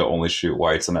 having to only shoot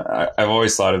whites. And I've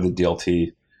always thought of the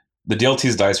DLT. The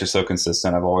DLT's dice are so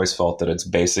consistent. I've always felt that it's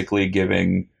basically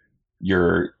giving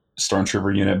your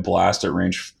stormtrooper unit blast at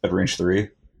range 3,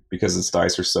 because its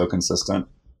dice are so consistent.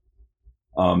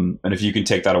 And if you can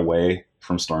take that away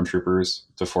from stormtroopers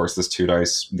to force this 2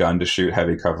 dice gun to shoot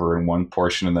heavy cover in one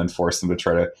portion, and then force them to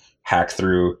try to hack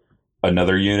through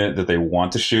another unit that they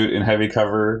want to shoot in heavy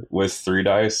cover with 3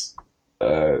 dice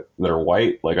that are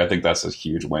white, like, I think that's a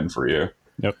huge win for you.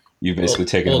 Yep. You've basically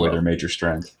taken away their major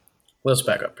strength. Let's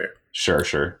back up here.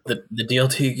 Sure. The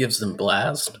DLT gives them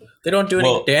blast. They don't do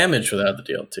any damage without the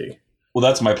DLT. Well,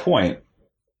 that's my point.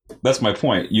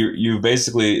 You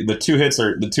basically, the two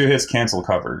hits cancel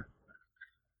cover.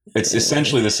 It's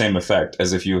essentially the same effect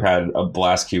as if you had a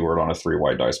blast keyword on a 3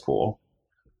 white dice pool.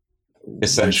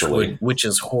 Essentially, which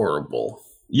is horrible.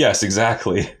 Yes,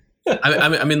 exactly.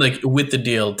 I mean, like, with the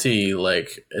DLT,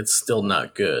 like, it's still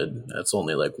not good. That's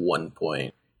only like 1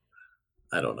 point.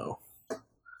 I don't know,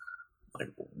 like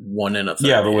 1 in a 30.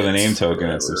 Yeah, but with an aim token,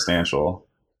 it's substantial.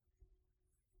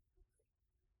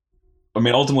 I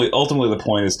mean, ultimately, the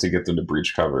point is to get them to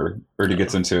breach cover, or to get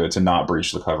them to not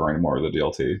breach the cover anymore with the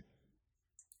DLT.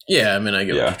 Yeah, I mean, I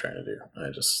get what you're trying to do.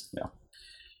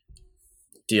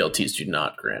 DLTs do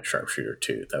not grant sharpshooter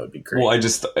 2. That would be great. Well, I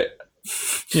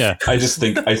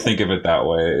think of it that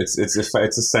way. It's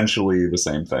essentially the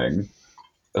same thing,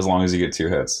 as long as you get 2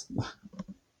 hits.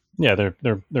 Yeah,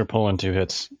 they're pulling 2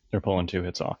 hits. They're pulling 2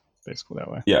 hits off, basically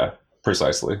that way. Yeah,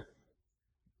 precisely.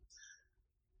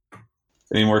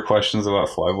 Any more questions about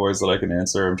Flyboys that I can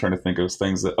answer? I'm trying to think of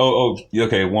things that.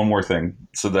 Okay. One more thing.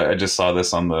 So that I just saw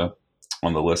this on the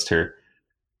list here.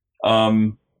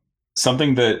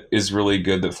 Something that is really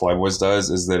good that Flyboys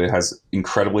does is that it has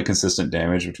incredibly consistent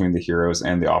damage between the heroes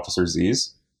and the Officer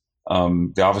Z's.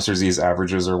 The Officer Z's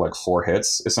averages are like 4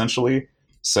 hits essentially.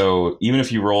 So even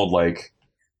if you rolled like,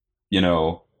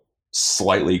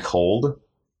 slightly cold,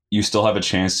 you still have a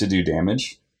chance to do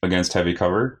damage against heavy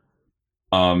cover.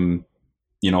 Han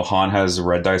has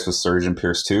red dice with Surge and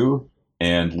Pierce 2,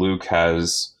 and Luke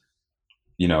has,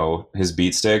 his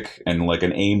beat stick, and like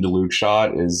an aimed Luke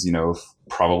shot is,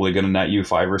 probably going to net you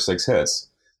 5 or 6 hits.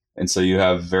 And so you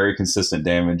have very consistent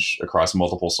damage across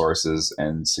multiple sources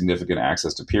and significant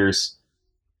access to Pierce.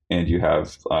 And you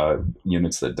have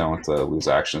units that don't lose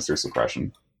actions through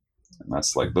suppression. And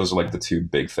those are like the 2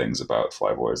 big things about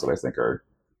Flyboys that I think are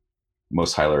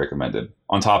most highly recommended.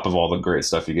 On top of all the great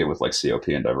stuff you get with like COP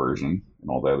and Diversion and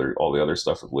all the other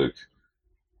stuff with Luke.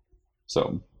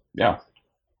 So yeah.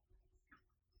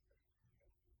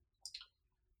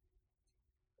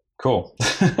 Cool.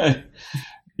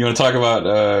 You want to talk about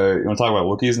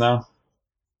Wookiees now?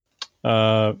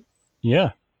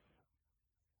 Yeah.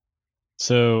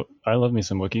 So I love me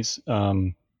some Wookiees.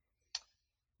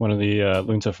 One of the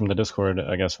Lunta from the Discord,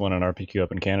 I guess, won an RPQ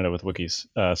up in Canada with Wookiees.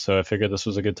 So I figured this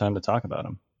was a good time to talk about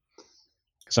them.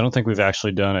 Because I don't think we've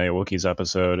actually done a Wookiees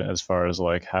episode as far as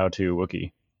like how to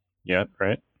Wookiee yet,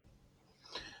 right?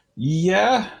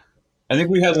 Yeah. I think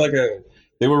we had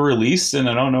they were released, and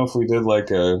I don't know if we did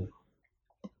like a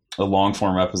long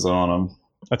form episode on them.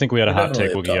 I think we had a hot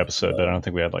take Wookiee episode, but I don't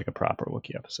think we had like a proper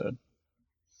Wookiee episode.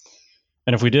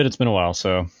 And if we did, it's been a while.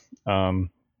 So,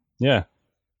 yeah,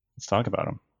 let's talk about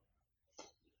them.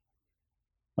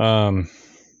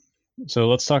 So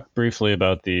let's talk briefly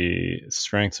about the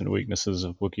strengths and weaknesses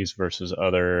of Wookiees versus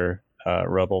other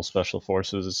Rebel Special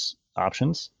Forces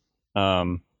options.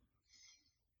 So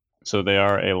they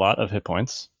are a lot of hit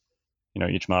points.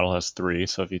 Each model has 3.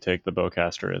 So if you take the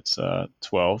Bowcaster, it's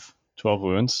 12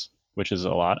 wounds, which is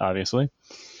a lot, obviously.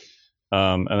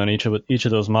 And then each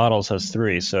of those models has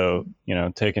 3. So,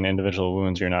 taking individual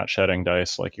wounds, you're not shedding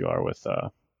dice like you are with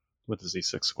the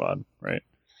Z6 squad, right?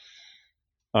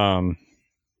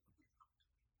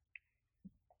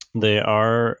 They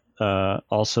are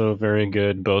also very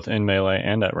good both in melee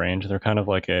and at range. They're kind of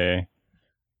like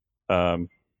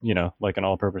like an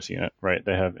all-purpose unit, right?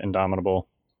 They have Indomitable,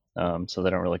 so they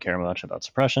don't really care much about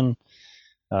suppression.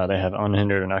 They have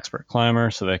Unhindered and Expert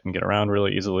Climber, so they can get around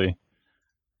really easily.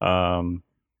 And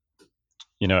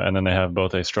then they have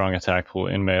both a strong attack pool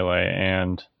in melee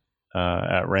and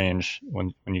at range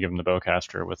when you give them the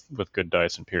Bowcaster with good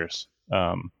dice and Pierce.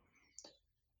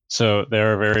 So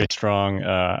they're very strong.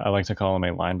 I like to call them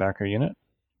a linebacker unit,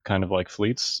 kind of like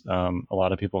fleets. A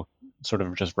lot of people sort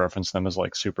of just reference them as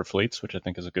like super fleets, which I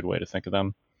think is a good way to think of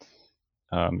them.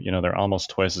 They're almost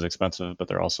twice as expensive, but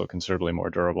they're also considerably more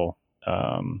durable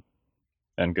and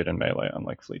good in melee,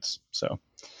 unlike fleets. So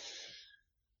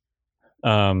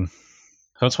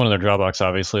that's one of their drawbacks.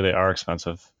 Obviously, they are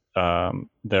expensive.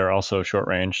 They're also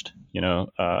short-ranged.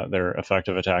 Their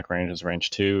effective attack range is range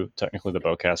 2. Technically, the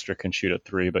Bowcaster can shoot at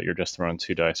 3, but you're just throwing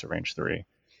 2 dice at range 3.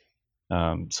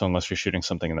 So unless you're shooting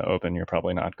something in the open, you're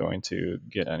probably not going to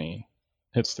get any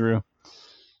hits through.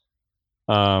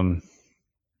 So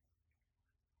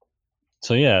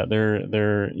yeah, they're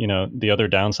the other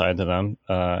downside to them,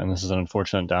 and this is an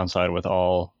unfortunate downside with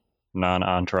all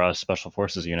non-entourage special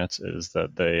forces units, is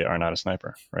that they are not a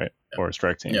sniper, right? Yeah. Or a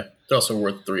strike team. Yeah, they're also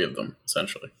worth 3 of them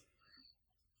essentially.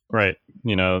 Right.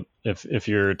 If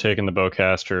you're taking the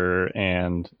Bowcaster,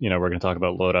 and we're going to talk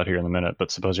about loadout here in a minute,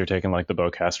 but suppose you're taking like the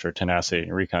Bowcaster, Tenacity,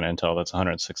 and Recon Intel, that's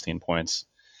 116 points.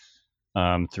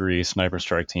 3 sniper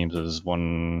strike teams is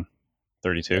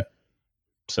 132. Yeah.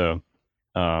 So,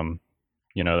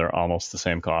 they're almost the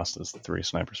same cost as the 3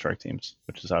 sniper strike teams,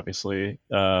 which is obviously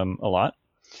a lot.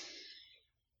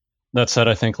 That said,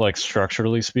 I think like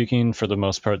structurally speaking, for the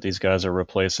most part, these guys are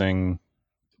replacing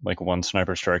like 1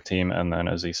 sniper strike team and then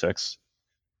a Z6.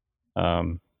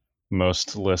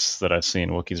 Most lists that I've seen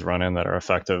Wookiees run in that are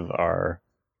effective are,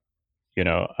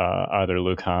 either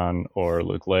Luke Han or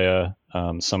Luke Leia,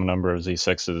 some number of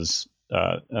Z6s,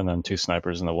 and then 2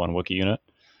 snipers in the 1 Wookiee unit.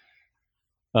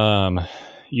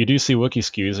 You do see Wookiee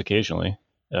skews occasionally,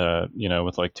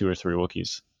 with like 2 or 3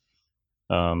 Wookiees.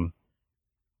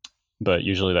 But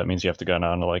usually that means you have to go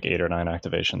down to like 8 or 9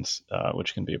 activations,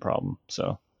 which can be a problem.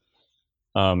 So,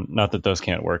 not that those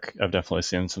can't work. I've definitely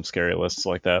seen some scary lists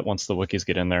like that once the Wookiees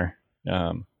get in there.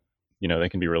 they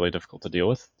can be really difficult to deal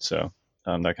with. So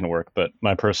that can work. But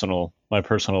my personal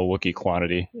Wookiee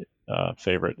quantity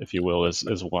favorite, if you will,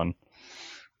 is one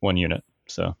unit.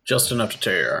 So just enough to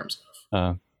tear your arms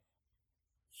off.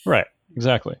 Right.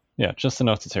 Exactly. Yeah, just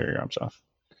enough to tear your arms off.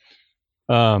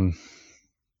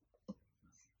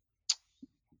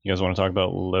 You guys want to talk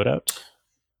about loadout?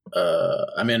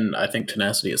 I think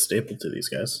tenacity is staple to these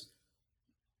guys.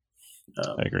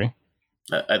 I agree.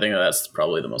 I think that's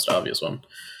probably the most obvious one.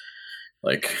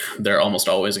 Like, they're almost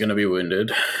always going to be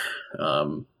wounded,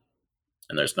 and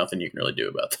there's nothing you can really do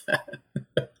about that.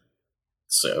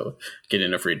 So,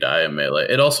 getting a free die in melee.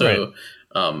 It also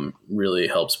really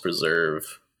helps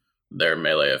preserve their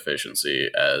melee efficiency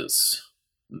as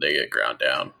they get ground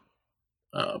down.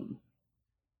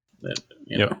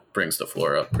 It brings the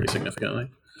floor up pretty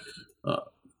significantly.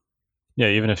 Yeah,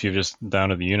 even if you're just down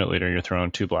to the unit leader, you're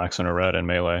throwing 2 blacks and a red in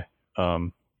melee,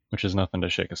 which is nothing to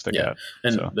shake a stick at.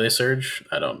 And they surge.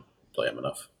 I don't play them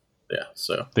enough. Yeah,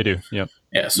 so they do. Yep.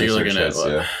 Yeah, so you're looking at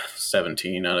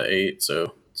 17 out of 8,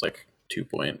 so it's like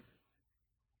 2.15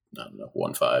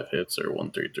 hits or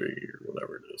 133 or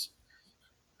whatever it is.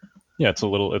 Yeah, it's a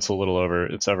little over.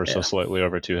 It's ever so slightly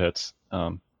over 2 hits. For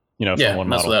one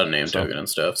that's model. without a name token and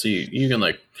stuff. So you can,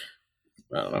 like,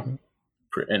 I don't know,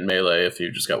 in melee, if you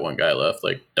just got one guy left,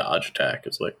 like, dodge attack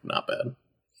is, like, not bad.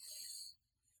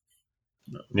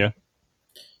 Yeah.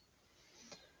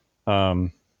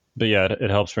 But yeah, it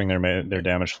helps bring their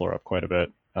damage floor up quite a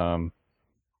bit. And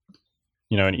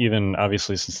even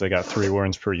obviously since they got 3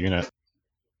 warrens per unit,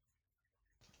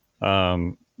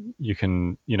 you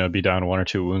can be down 1 or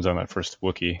 2 wounds on that first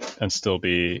Wookiee and still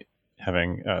be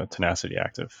having tenacity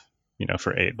active.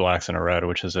 For 8 blacks and a red,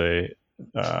 which is a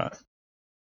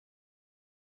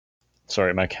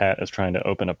sorry, my cat is trying to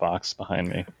open a box behind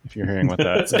me. If you're hearing what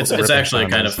that, it's actually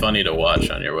kind of funny to watch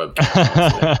on your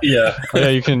webcam. Yeah,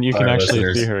 you can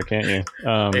actually see her, can't you?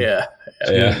 Yeah.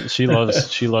 She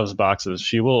loves boxes.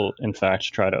 She will, in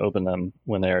fact, try to open them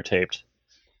when they are taped.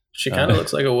 She kind of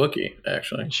looks like a Wookiee,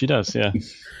 actually. She does, yeah.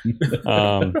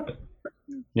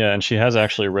 Yeah, and she has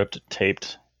actually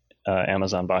taped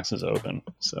Amazon boxes open.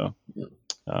 So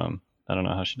I don't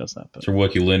know how she does that. But it's her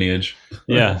Wookiee lineage.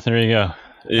 Yeah, there you go.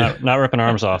 Yeah. Not ripping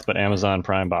arms off, but Amazon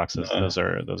Prime boxes. Those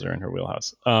are in her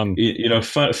wheelhouse.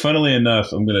 Funnily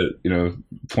enough, I'm gonna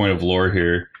point of lore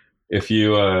here. If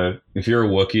you're a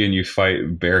Wookiee and you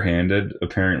fight barehanded,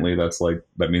 apparently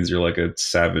that means you're like a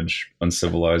savage,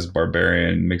 uncivilized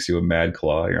barbarian. Makes you a mad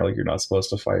claw. You're not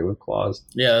supposed to fight with claws.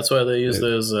 Yeah, that's why they use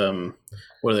those.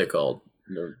 What are they called?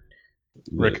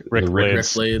 Rick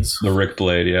blades. The Rick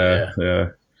blade. Yeah.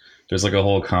 There's like a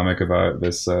whole comic about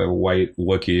this white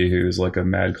Wookiee who's like a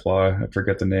mad claw. I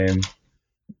forget the name.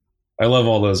 I love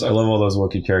all those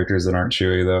Wookiee characters that aren't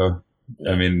Chewie though.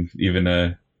 Yeah. I mean, even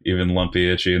Lumpy,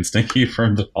 Itchy, and Stinky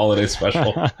from the holiday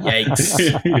special. Yikes!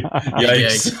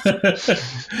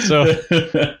 So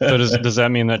does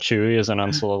that mean that Chewie is an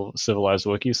uncivilized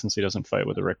Wookiee since he doesn't fight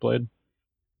with a Rick blade?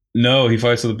 No, he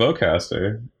fights with a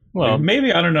bowcaster. Well,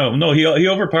 maybe, I don't know. No, he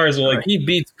overpowers it. He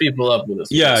beats people up with his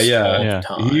fist. Yeah.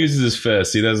 He uses his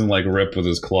fist. He doesn't rip with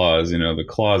his claws. The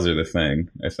claws are the thing,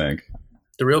 I think.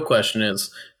 The real question is,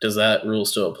 does that rule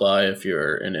still apply if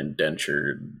you're an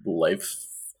indentured life,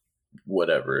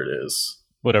 whatever it is?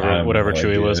 Whatever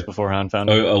Chewie was before Han found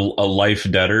him. A life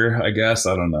debtor, I guess.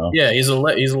 I don't know. Yeah, he's a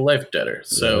life debtor.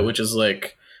 So, which is I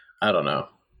don't know.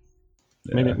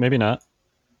 Yeah. Maybe not.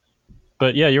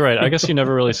 But yeah, you're right. I guess you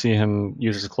never really see him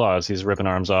use his claws. He's ripping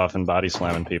arms off and body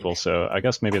slamming people. So I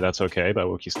guess maybe that's okay by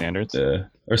Wookiee standards. Yeah,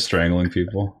 or strangling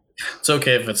people. It's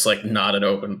okay if it's not an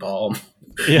open palm.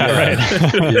 Yeah, right.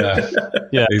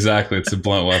 Yeah, exactly. It's a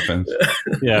blunt weapon.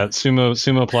 Yeah, sumo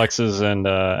plexes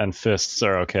and fists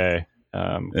are okay.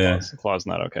 Claws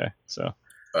not okay. So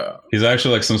he's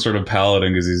actually some sort of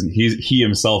paladin because he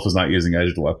himself is not using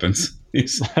edged weapons.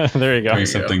 He's there you go. Doing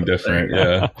something different.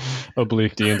 Yeah,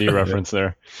 oblique D&D reference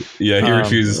there. Yeah, he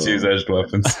refuses to use edged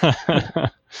weapons.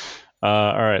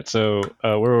 All right, so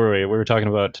where were we? We were talking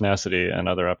about tenacity and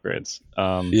other upgrades.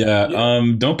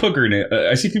 Don't put grenade.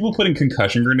 I see people putting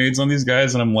concussion grenades on these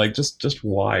guys, and I'm like, just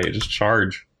why? Just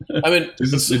charge. I mean,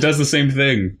 it does the same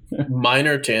thing.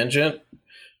 Minor tangent.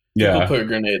 People put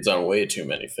grenades on way too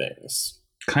many things.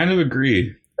 Kind of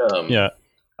agree. Yeah.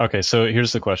 Okay, so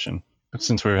here's the question.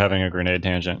 Since we're having a grenade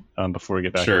tangent, before we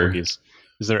get back to Wookiees,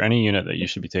 is there any unit that you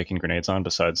should be taking grenades on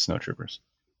besides snowtroopers?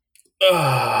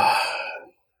 I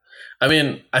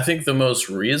mean, I think the most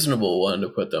reasonable one to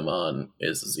put them on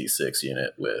is the Z6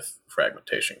 unit with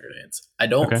fragmentation grenades. I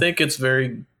don't think it's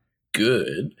very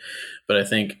good, but I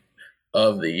think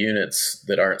of the units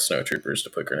that aren't snowtroopers to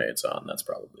put grenades on, that's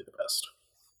probably the best.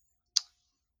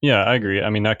 Yeah, I agree. I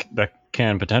mean, that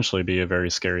can potentially be a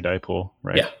very scary die pool,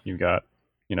 right? Yeah. You've got,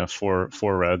 four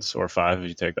reds or 5 if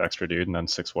you take the extra dude, and then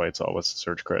 6 whites all with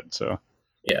surge crit. So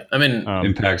yeah, I mean,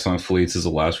 impacts on fleets as a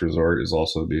last resort is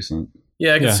also decent.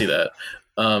 Yeah, I can see that.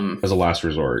 As a last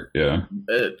resort, yeah.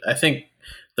 I think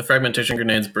the fragmentation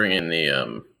grenades bringing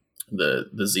the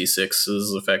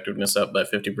Z6's effectiveness up by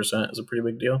 50% is a pretty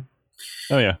big deal.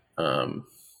 Oh yeah.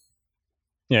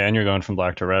 Yeah, and you're going from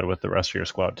black to red with the rest of your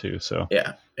squad too. So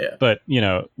yeah. But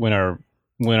when are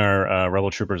rebel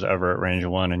troopers ever at range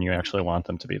 1 and you actually want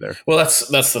them to be there? Well,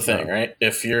 that's the thing, right?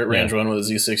 If you're at range 1 with a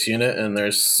Z6 unit and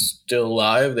they're still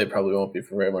alive, they probably won't be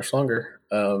for very much longer.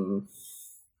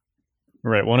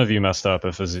 Right, one of you messed up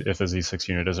if a Z6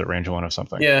 unit is at range 1 of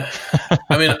something. Yeah,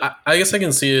 I mean, I guess I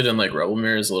can see it in like rebel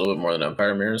mirrors a little bit more than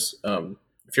empire mirrors.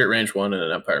 If you're at range 1 in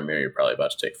an empire mirror, you're probably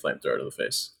about to take flamethrower to the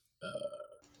face.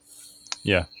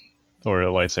 Yeah, or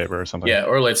a lightsaber or something. Yeah,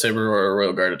 or a lightsaber or a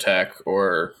royal guard attack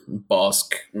or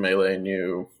Bosk meleeing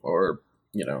you or,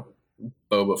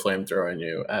 Boba flamethrowing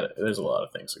you. There's a lot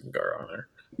of things that can go wrong there.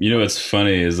 What's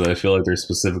funny is I feel like they're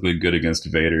specifically good against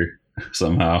Vader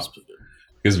somehow.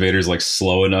 Because Vader's like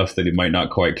slow enough that he might not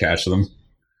quite catch them.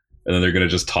 And then they're going to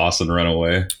just toss and run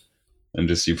away. And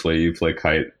just you play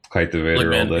kite the Vader. Look,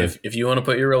 man, all day. If you want to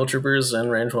put your rebel troopers in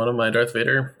range 1 of my Darth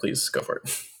Vader, please go for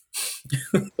it.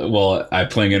 Well, I'm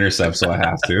playing intercept, so I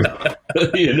have to.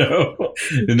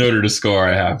 In order to score,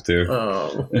 I have to.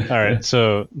 Oh. All right,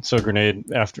 so grenade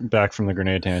back from the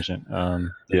grenade tangent.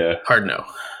 Yeah, hard no.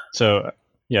 So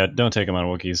yeah, don't take them on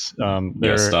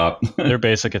Wookiees. Stop. Their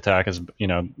basic attack is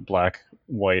black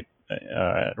white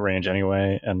at range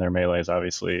anyway, and their melee is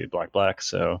obviously black.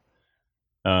 So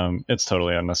it's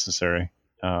totally unnecessary.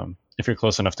 If you're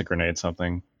close enough to grenade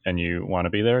something and you want to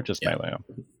be there, just melee them.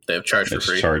 They have charge for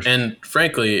free. And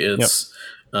frankly, it's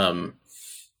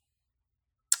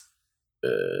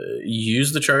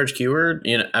use the charge keyword.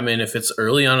 I mean, if it's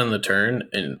early on in the turn,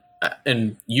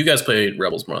 and you guys play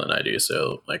Rebels more than I do,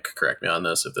 so correct me on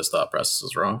this if this thought process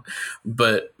is wrong.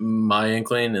 But my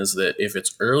inkling is that if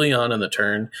it's early on in the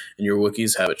turn and your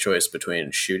Wookiees have a choice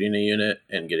between shooting a unit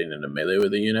and getting into melee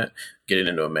with a unit, getting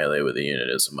into a melee with a unit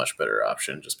is a much better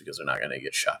option just because they're not going to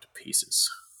get shot to pieces.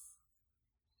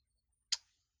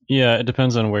 Yeah, it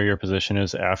depends on where your position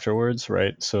is afterwards,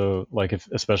 right? So,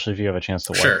 especially if you have a chance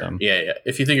to wipe them. Yeah.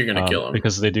 If you think you're going to kill them,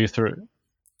 because they do throw.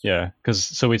 Yeah,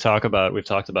 because we've talked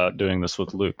about doing this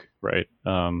with Luke, right?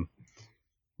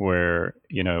 Where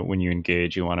when you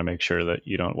engage, you want to make sure that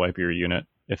you don't wipe your unit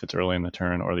if it's early in the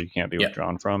turn or that you can't be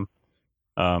withdrawn from.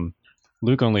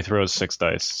 Luke only throws 6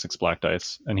 black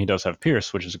dice, and he does have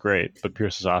Pierce, which is great, but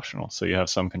Pierce is optional, so you have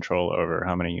some control over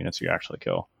how many units you actually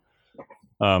kill.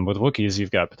 With Wookiees, you've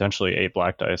got potentially 8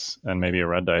 black dice and maybe a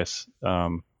red dice,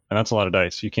 and that's a lot of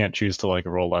dice. You can't choose to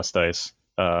roll less dice,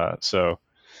 so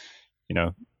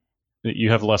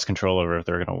you have less control over if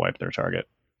they're going to wipe their target.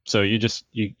 So you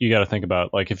got to think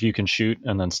about if you can shoot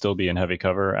and then still be in heavy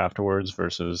cover afterwards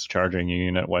versus charging a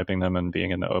unit, wiping them, and being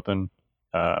in the open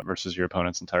versus your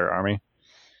opponent's entire army.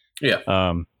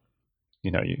 Yeah.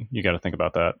 You got to think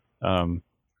about that.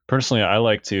 Personally, I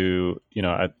like to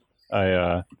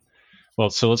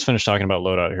so let's finish talking about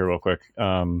loadout here real quick.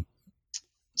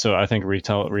 So I think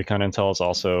recon intel is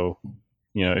also,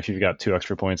 if you've got 2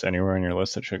 extra points anywhere in your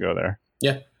list, it should go there.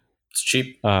 Yeah, it's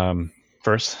cheap.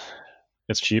 First,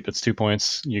 it's cheap. It's 2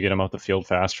 points. You get them off the field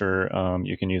faster.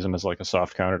 You can use them as a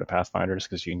soft counter to Pathfinders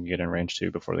because you can get in range 2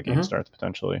 before the game starts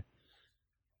potentially.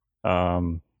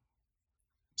 So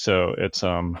it's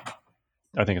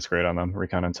I think it's great on them,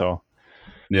 recon intel.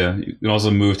 Yeah, you can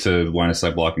also move to line of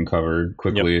sight block and cover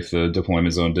quickly if the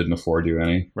deployment zone didn't afford you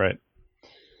any. Right.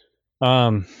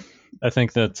 I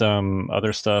think that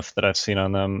other stuff that I've seen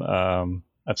on them,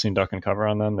 I've seen duck and cover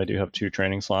on them. They do have 2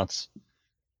 training slots.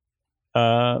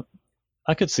 I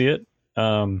could see it.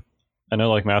 I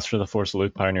know Master of the Force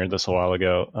Luke pioneered this a while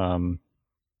ago.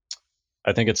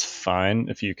 I think it's fine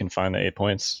if you can find the 8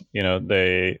 points.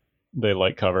 They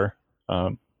like cover.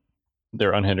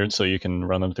 They're unhindered, so you can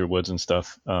run them through woods and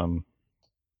stuff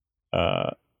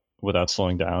without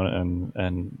slowing down,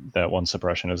 and that 1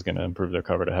 suppression is going to improve their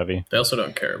cover to heavy. They also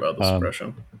don't care about the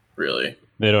suppression, really.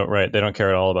 They don't care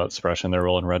at all about suppression. They're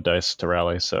rolling red dice to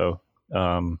rally, so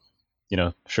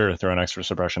sure, throw an extra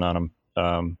suppression on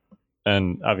them.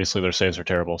 And obviously their saves are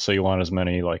terrible, so you want as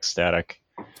many static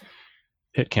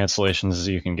hit cancellations as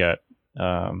you can get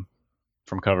from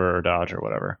cover or dodge or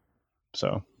whatever.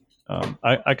 So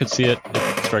I could see it.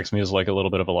 It strikes me as a little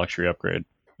bit of a luxury upgrade.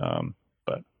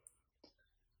 But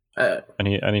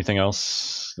anything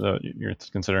else that you're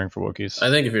considering for Wookiees? I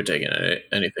think if you're taking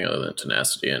anything other than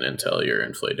tenacity and intel, you're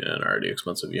inflating an already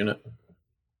expensive unit.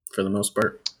 for the most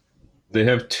part. They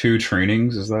have 2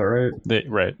 trainings, is that right?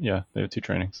 Right, yeah, they have 2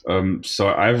 trainings. So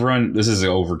I've run, this is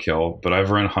overkill, but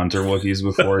I've run Hunter Wookiees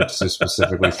before to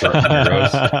specifically threaten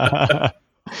heroes.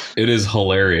 It is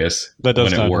hilarious. That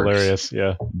does when sound it works, hilarious,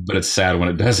 yeah. But it's sad when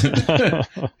it doesn't.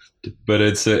 But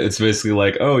it's basically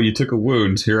like, oh, you took a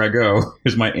wound, here I go.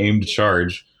 Here's my aimed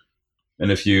charge.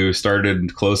 And if you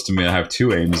started close to me, I have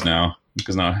 2 aims now.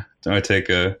 Because now I take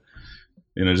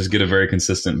just get a very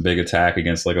consistent big attack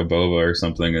against like a Boba or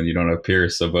something, and you don't have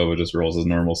Pierce, so Boba just rolls his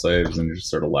normal saves, and you just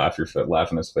sort of laugh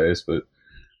in his face. But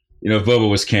if Boba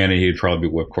was canny, he'd probably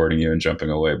be whipcording you and jumping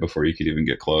away before you could even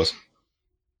get close.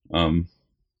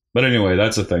 But anyway,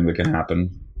 that's a thing that can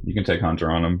happen. You can take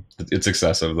Hunter on him. It's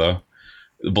excessive though.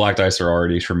 The black dice are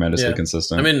already tremendously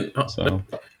consistent. I mean,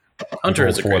 Hunter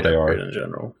is a great upgrade in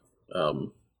general.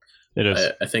 It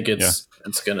is. I think it's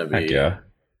going to be. Yeah.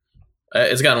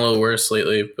 It's gotten a little worse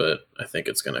lately, but I think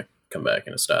it's going to come back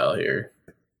in a style here.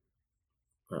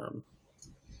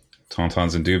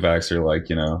 Tauntauns and dewbacks are like,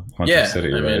 Hunter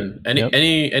City, right? I mean,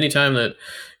 any time that,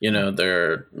 there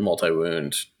are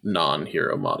multi-wound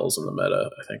non-hero models in the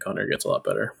meta, I think Hunter gets a lot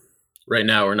better. Right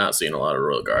now, we're not seeing a lot of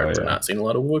Royal Guard. We're not seeing a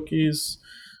lot of Wookiees.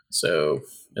 So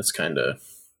it's kind of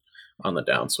on the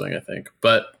downswing, I think.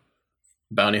 But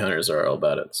bounty hunters are all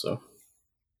about it, so.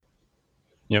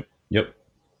 Yep.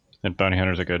 And bounty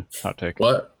hunters are good. Hot take.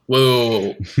 What?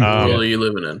 Whoa. What world are you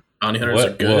living in? Bounty hunters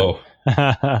are good. Whoa.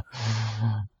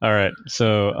 All right.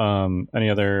 So, any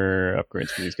other upgrades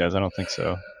for these guys? I don't think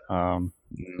so.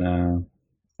 No.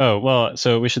 Oh, well,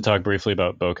 so we should talk briefly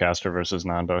about bowcaster versus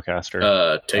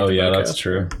non-bowcaster. That's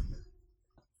true.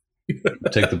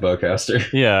 Take the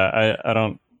bowcaster.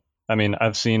 Yeah, I mean,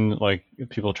 I've seen like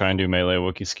people try and do melee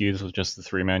Wookiee skews with just the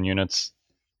 3-man units.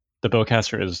 The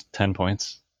bowcaster is 10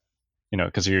 points,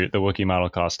 because the Wookiee model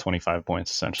costs 25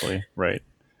 points essentially, right?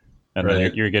 And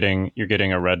then you're getting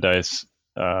a red dice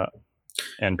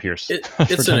and Pierce.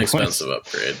 It's an expensive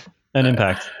upgrade. And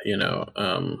impact.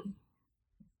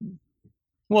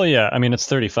 Well, yeah, I mean it's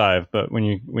 35, but when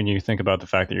you think about the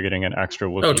fact that you're getting an extra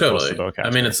Wookiee plus the bowcaster, I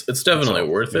mean it's definitely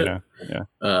worth it. Yeah.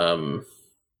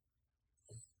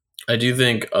 I do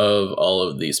think of all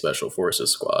of the special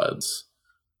forces squads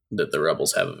that the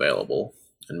Rebels have available,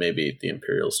 and maybe the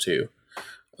Imperials too,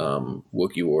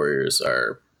 Wookiee warriors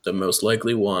are the most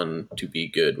likely one to be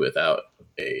good without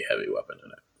a heavy weapon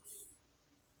in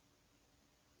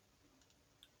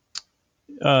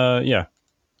it. Yeah,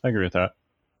 I agree with that.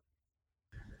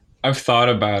 I've thought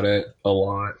about it a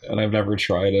lot, and I've never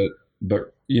tried it.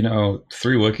 But 3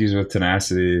 Wookiees with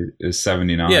tenacity is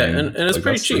 79. Yeah, and it's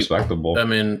pretty cheap. Respectable. I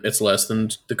mean, it's less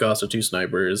than the cost of 2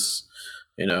 snipers.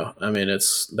 I mean,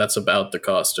 that's about the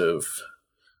cost of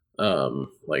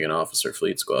like an officer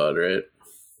fleet squad, right?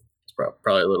 It's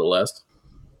probably a little less.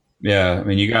 Yeah, I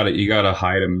mean, you gotta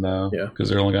hide them though, because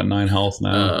they're only got 9 health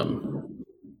now.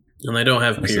 And they don't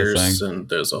have Pierce, and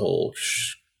there's a whole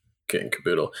kit and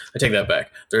caboodle. I take that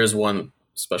back. There is one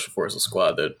special forces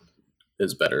squad that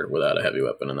is better without a heavy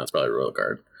weapon, and that's probably Royal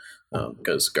Guard,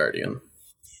 because Guardian.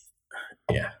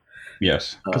 Yeah.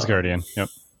 Yes. Because Guardian. Yep.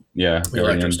 Yeah. The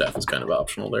electro staff is kind of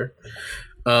optional there.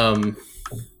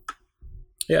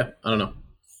 Yeah, I don't know.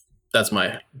 That's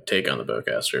my take on the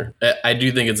bowcaster. I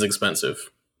do think it's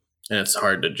expensive, and it's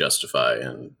hard to justify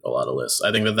in a lot of lists.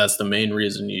 I think that's the main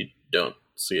reason you don't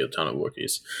see a ton of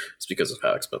Wookiees. It's because of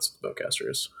how expensive the bowcaster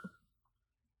is.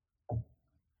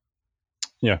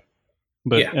 Yeah.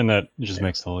 But and that just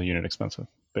makes the whole unit expensive,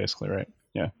 basically, right?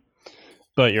 Yeah.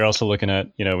 But you're also looking at,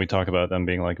 we talk about them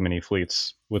being like mini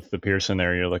fleets. With the Pierce in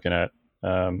there, you're looking at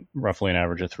roughly an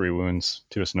average of 3 wounds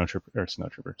to a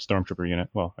stormtrooper unit.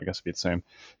 Well, I guess it'd be the same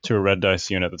to a red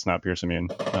dice unit that's not Pierce immune,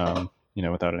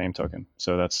 without a name token.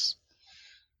 So it's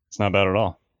not bad at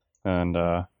all. And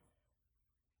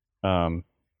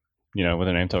with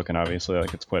a name token, obviously,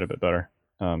 like it's quite a bit better.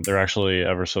 They're actually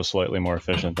ever so slightly more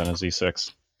efficient than a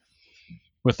Z6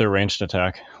 with their ranged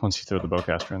attack once you throw the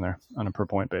bowcaster in there on a per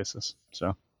point basis.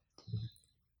 So,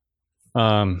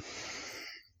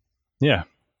 yeah.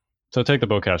 So take the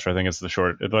bowcaster. I think it's the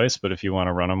short advice, but if you want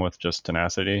to run them with just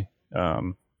tenacity,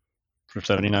 for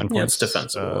 79 points, it's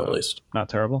defensible at least. Not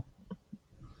terrible.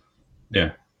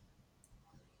 Yeah.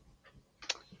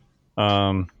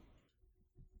 All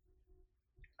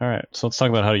right. So let's talk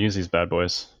about how to use these bad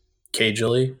boys.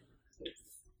 Cagely.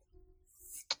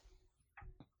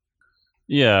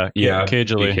 Yeah,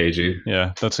 cagely. Cagey.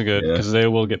 Yeah, that's a good, because they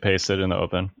will get pasted in the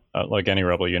open, like any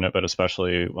rebel unit, but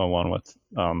especially one with,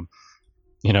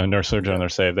 Nurse Surgeon on their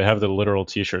save. They have the literal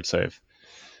T-shirt save.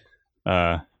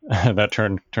 That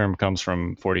term comes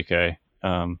from 40K.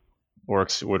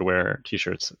 orcs would wear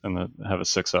t-shirts and have a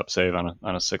 6-up save on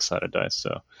a 6-sided dice.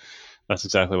 So that's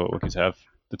exactly what Wookiees have.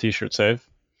 The t-shirt save.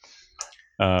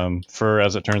 Fur,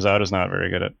 as it turns out, is not very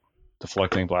good at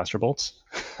deflecting blaster bolts.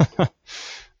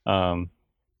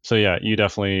 So yeah, you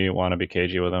definitely want to be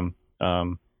cagey with them.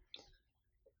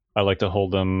 I like to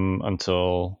hold them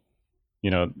until,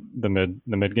 the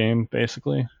mid game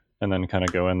basically, and then kind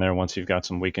of go in there once you've got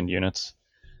some weakened units.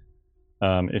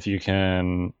 If you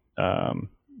can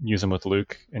use them with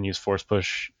Luke and use force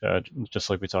push, just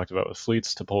like we talked about with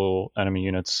fleets, to pull enemy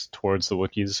units towards the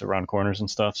Wookiees around corners and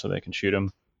stuff so they can shoot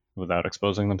them without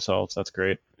exposing themselves. That's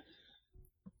great.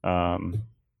 And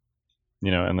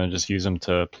then just use them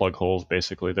to plug holes.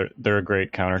 Basically, they're a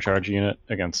great countercharge unit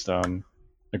against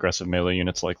aggressive melee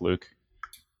units like Luke.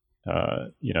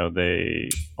 All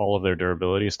of their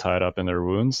durability is tied up in their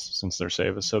wounds since their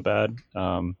save is so bad.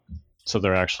 So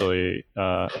they're actually,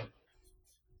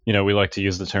 we like to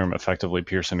use the term effectively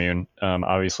pierce immune.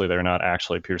 Obviously, they're not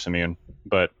actually pierce immune,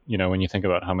 but when you think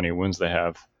about how many wounds they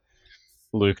have,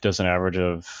 Luke does an average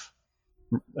of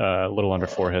a little under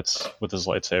 4 hits with his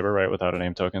lightsaber, right, without a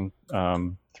name token,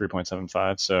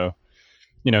 3.75. So,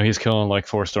 he's killing like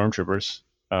 4 stormtroopers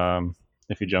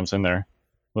if he jumps in there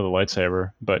with a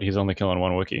lightsaber, but he's only killing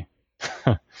 1 Wookiee.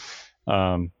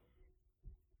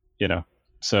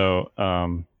 So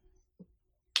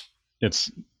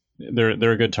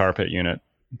they're a good tar pit unit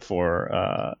for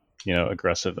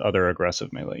other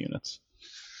aggressive melee units.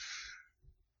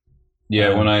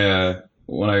 Yeah,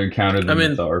 when I encountered them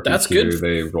with the RP2, that's good.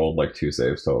 They rolled like 2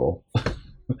 saves total.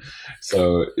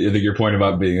 So I think your point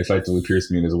about being effectively pierce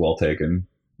immune is well taken.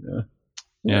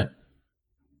 Yeah.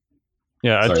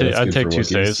 I'd take 2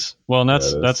 saves. Well, and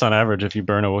that's on average if you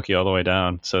burn a Wookiee all the way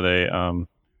down. So they, I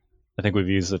think we've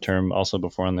used the term also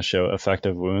before on the show,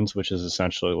 effective wounds, which is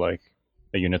essentially like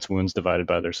a unit's wounds divided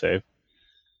by their save.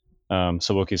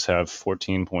 So Wookiees have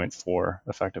 14.4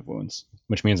 effective wounds,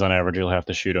 which means on average you'll have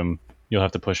to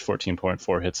push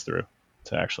 14.4 hits through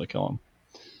to actually kill them,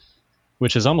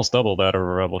 which is almost double that of a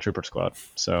Rebel Trooper squad.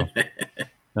 So,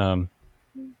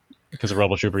 because a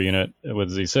Rebel Trooper unit with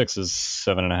Z6 is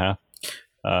 7.5.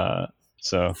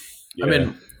 So,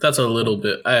 yeah. That's a little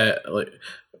bit.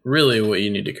 Really, what you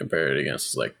need to compare it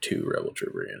against is like 2 Rebel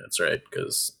Trooper units, right?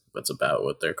 Because that's about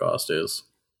what their cost is.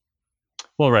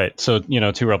 Well, right. So,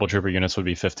 2 Rebel Trooper units would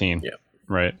be 15. Yeah.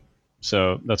 Right.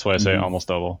 So that's why I say almost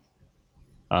double.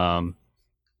 But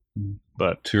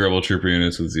 2 Rebel Trooper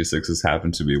units with Z6s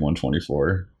happen to be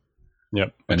 124.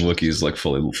 Yep. And Wookiees like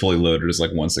fully loaded is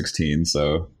like 116.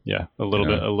 So yeah,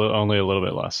 only a little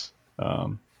bit less.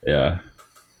 Yeah.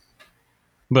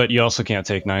 But you also can't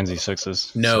take 9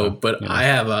 Z6s. No, so, but I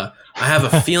have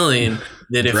a feeling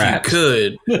that if you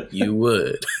could, you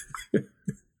would.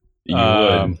 You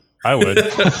would. I would.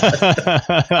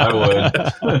 I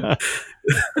would.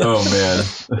 Oh man,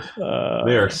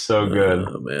 they are so good.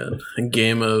 Oh man, a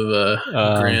game of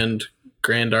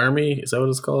Grand Army, is that what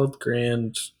it's called?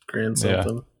 Grand something. Yeah. I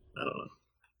don't know.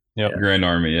 Yep. Yeah. Grand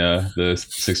Army, yeah, the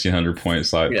 1600 point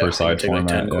per side format. Like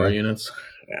 10 core units.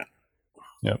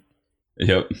 Yeah.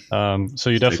 Yep. So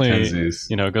you definitely,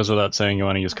 it goes without saying you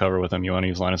want to use cover with them. You want to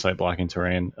use line of sight blocking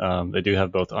terrain. They do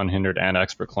have both unhindered and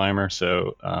expert climber,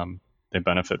 so they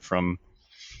benefit from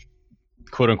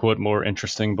quote unquote more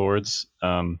interesting boards.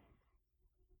 I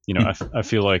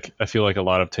feel like a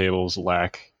lot of tables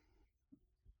lack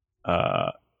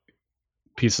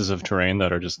pieces of terrain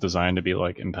that are just designed to be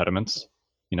like impediments,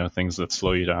 things that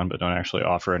slow you down but don't actually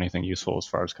offer anything useful as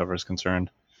far as cover is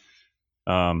concerned.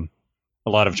 A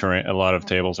lot of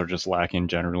tables are just lacking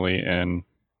generally in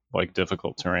like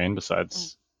difficult terrain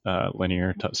besides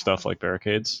linear stuff like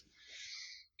barricades.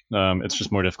 It's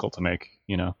just more difficult to make.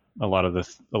 A lot of the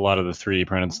 3D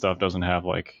printed stuff doesn't have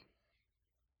like,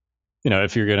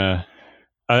 if you're gonna,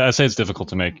 I say it's difficult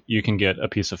to make. You can get a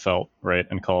piece of felt, right,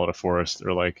 and call it a forest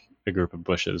or like a group of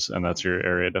bushes, and that's your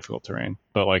area of difficult terrain.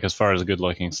 But like as far as good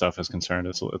looking stuff is concerned,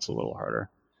 it's a little harder.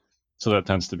 So that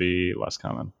tends to be less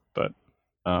common. But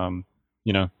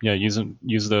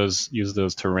use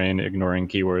those terrain ignoring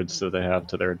keywords that they have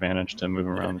to their advantage to move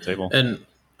around the table. And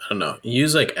I don't know,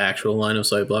 use like actual line of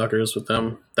sight blockers with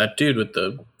them. That dude with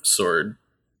the sword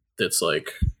that's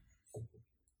like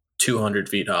 200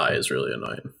 feet high is really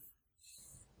annoying.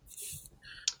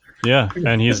 Yeah,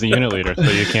 and he's the unit leader, so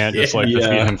you can't just defeat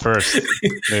him first.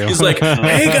 He's like,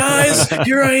 "Hey guys,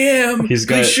 here I am. Please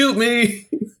shoot me."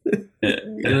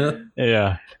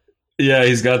 Yeah. Yeah,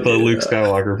 he's got the Luke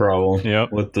Skywalker problem.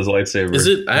 Yep. With his lightsaber. Is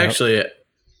it? I actually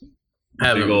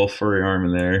have big old furry arm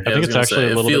in there. I think it's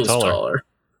actually a little bit taller.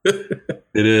 It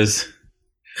is.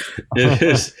 It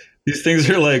is. These things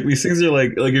are like if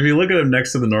you look at them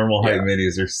next to the normal height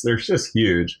minis, they're just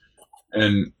huge.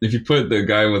 And if you put the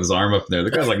guy with his arm up there,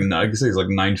 the guy's like I can say he's like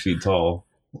 9 feet tall.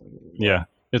 Yeah,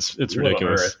 it's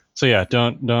ridiculous. So yeah,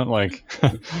 don't like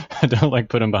don't like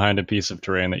put him behind a piece of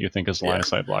terrain that you think is line of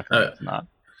sight blocking. It's not.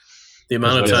 The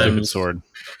amount of time sword.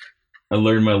 I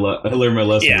learned my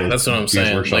lesson. Yeah, that's what I'm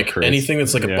saying. Like crates. Anything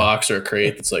that's like a box or a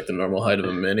crate that's like the normal height of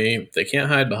a mini, they can't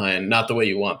hide behind. Not the way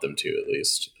you want them to, at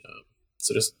least.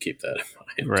 So just keep that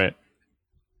in mind.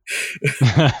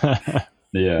 Right.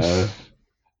 Yeah.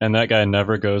 And that guy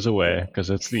never goes away because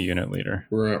it's the unit leader.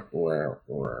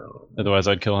 Otherwise,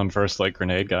 I'd kill him first, like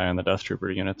grenade guy on the Death Trooper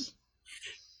units.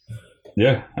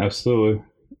 Yeah, absolutely.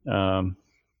 All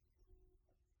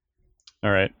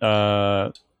right.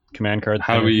 Command card.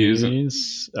 How do we use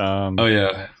these? Oh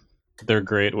yeah, they're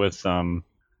great with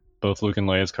both Luke and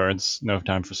Leia's cards. No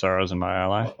Time for Sorrows and My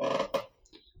Ally.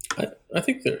 I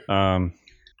think they're.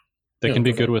 They can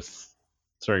be good with.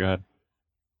 Sorry, go ahead.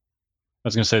 I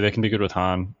was going to say they can be good with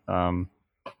Han.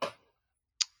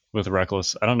 With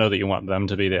Reckless, I don't know that you want them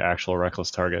to be the actual Reckless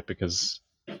target because,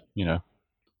 you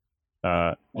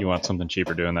want something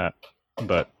cheaper doing that.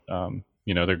 But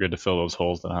they're good to fill those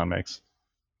holes that Han makes.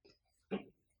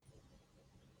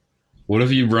 What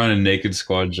if you run a naked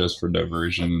squad just for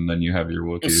diversion and then you have your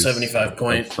Wookiees 75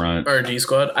 point front RD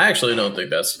squad? I actually don't think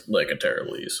that's like a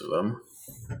terrible use of them.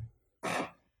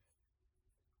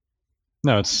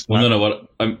 No, it's well. No. What?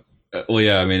 Well,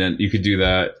 yeah. I mean, you could do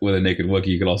that with a naked Wookiee.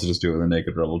 You could also just do it with a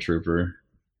naked Rebel Trooper.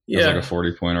 It's like a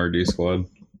 40-point RD squad.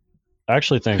 I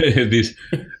actually think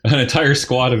an entire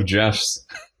squad of Jeffs.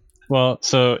 Well,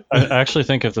 so I actually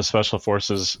think if the Special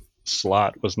Forces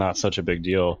slot was not such a big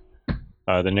deal,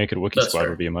 the naked Wookiee squad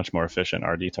would be a much more efficient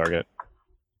RD target.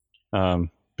 Because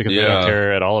they don't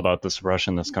care at all about the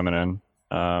suppression that's coming in,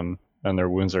 and their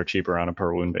wounds are cheaper on a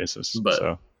per wound basis.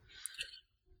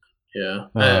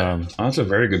 That's a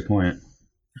very good point.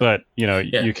 But you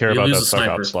care about that suck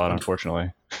op slot,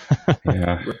 unfortunately.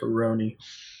 Yeah, Ripperoni.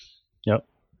 Yep.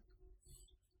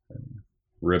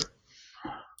 Rip.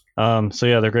 So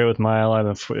yeah, they're great with My Ally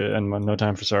and No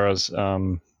Time for Sorrows.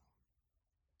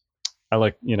 I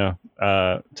like, to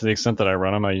the extent that I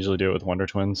run them, I usually do it with Wonder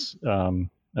Twins, and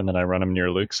then I run them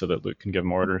near Luke so that Luke can give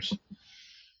them orders.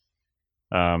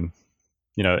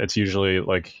 It's usually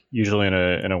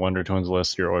in a Wonder Twins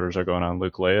list, your orders are going on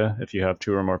Luke Leia. If you have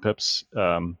 2 or more pips,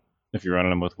 if you're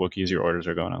running them with Wookiees, your orders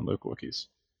are going on Luke Wookiees.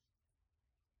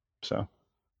 So.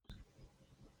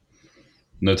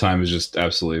 No Time is just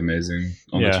absolutely amazing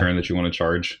on the turn that you want to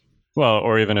charge. Well,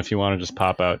 or even if you want to just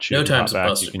pop out, shoot, No Time's pop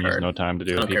back, a you can card. use No Time to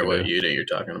do it. I don't care what unit you're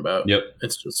talking about. Yep.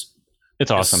 It's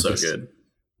awesome. It's so good.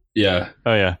 Yeah.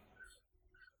 Oh, yeah.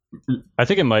 I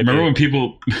think it might remember when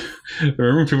people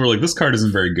were like, this card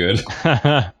isn't very good.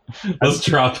 Let's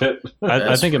drop it.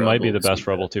 I think it might be the best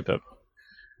Rebel 2-pip.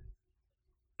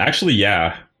 Actually,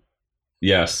 yeah.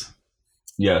 Yes,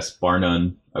 bar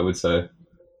none, I would say.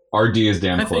 RD is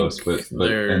damn close, but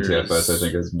NTFS I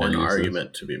think is more an useless.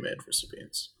 argument to be made for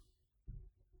Sabines.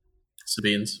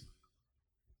 Sabines.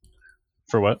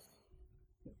 For what?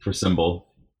 For Symbol.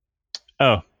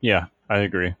 Oh, yeah, I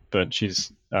agree. But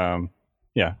she's, I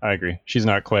agree. She's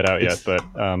not quite out yet, but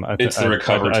it's the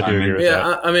recover timing. I do agree with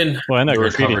that. I mean, well, and that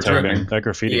graffiti token. That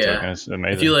graffiti token is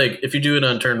amazing. If you do it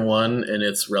on turn 1 and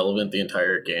it's relevant the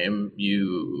entire game,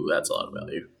 that's a lot of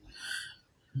value.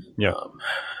 Yeah.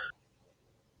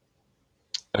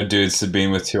 Dude,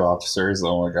 Sabine with 2 officers.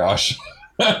 Oh my gosh.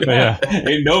 Yeah.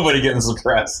 Ain't nobody getting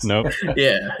suppressed. Nope.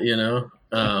 Yeah,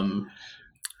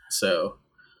 so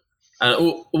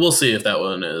we'll see if that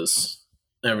one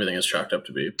everything is chalked up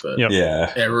to be. But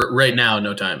right now,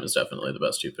 No Time is definitely the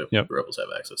best 2-pip Rebels have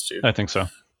access to. I think so.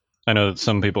 I know that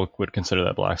some people would consider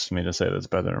that blasphemy to say that's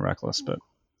better than Reckless, but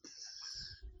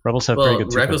Rebels have pretty good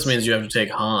 2-pips. Reckless means you have to take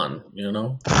Han,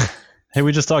 Hey,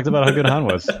 we just talked about how good Han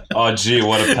was. Oh, gee,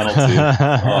 what a penalty.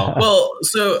 Well,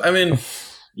 so, I mean,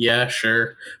 yeah,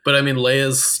 sure. But, I mean,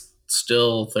 Leia's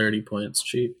still 30 points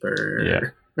cheaper.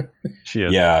 Yeah, she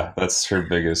is. Yeah, that's her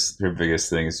biggest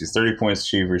thing. Is she's 30 points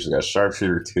cheaper. She's got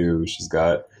Sharpshooter 2. She's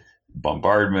got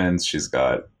Bombardments. She's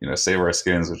got, Save Our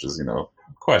Skins, which is,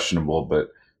 questionable.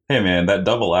 But, hey, man, that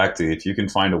double acti, if you can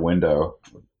find a window,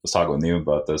 let's talk with Neil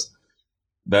about this.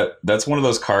 That's one of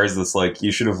those cards that's like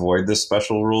you should avoid this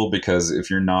special rule because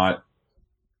if you're not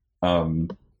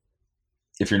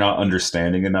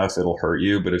understanding enough, it'll hurt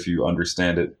you. But if you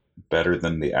understand it better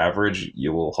than the average, it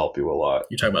will help you a lot.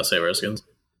 You're talking about Save Our Skins?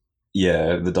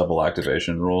 Yeah, the double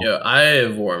activation rule. Yeah, I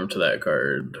have warmed to that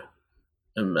card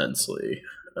immensely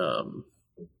in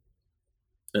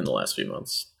the last few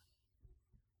months.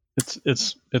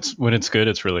 It's when it's good,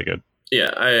 it's really good.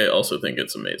 Yeah, I also think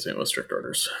it's amazing with strict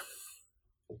orders.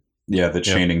 Yeah, the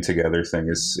chaining together thing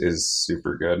is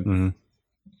super good. Mm-hmm.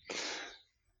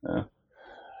 Yeah.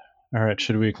 All right,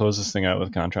 should we close this thing out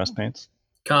with contrast paints?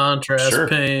 Contrast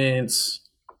paints.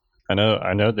 I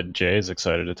know that Jay is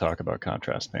excited to talk about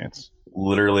contrast paints.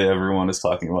 Literally everyone is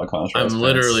talking about contrast paints. I'm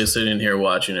literally sitting here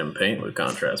watching him paint with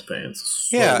contrast paints.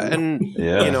 So,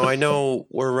 and I know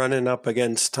we're running up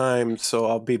against time, so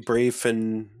I'll be brief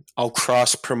and I'll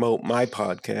cross promote my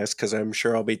podcast because I'm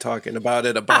sure I'll be talking about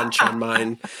it a bunch on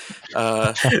mine.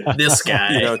 This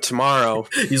guy, tomorrow.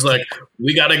 He's like,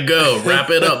 we gotta go, wrap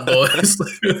it up, boys.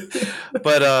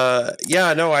 But I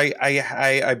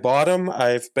bought them.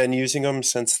 I've been using them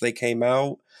since they came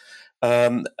out.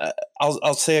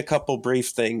 I'll say a couple brief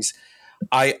things.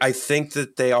 I think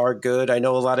that they are good. I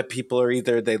know a lot of people are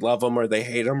either they love them or they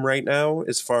hate them right now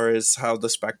as far as how the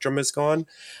spectrum has gone.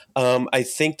 I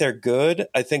think they're good.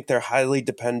 I think they're highly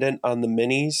dependent on the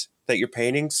minis that you're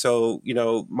painting. So,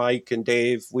 Mike and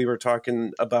Dave, we were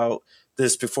talking about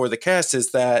this before the cast,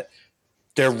 is that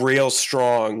they're real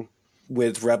strong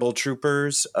with Rebel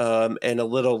Troopers and they're a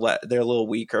little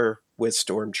weaker with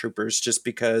Stormtroopers just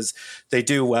because they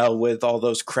do well with all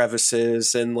those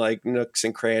crevices and like nooks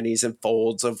and crannies and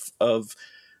folds of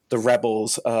the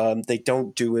Rebels. They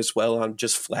don't do as well on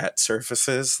just flat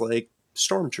surfaces like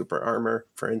Stormtrooper armor,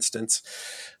 for instance.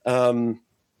 I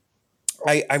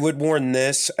would warn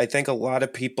this. I think a lot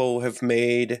of people have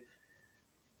made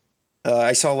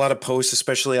I saw a lot of posts,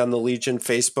 especially on the Legion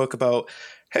Facebook, about,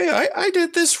 hey, I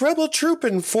did this Rebel troop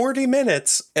in 40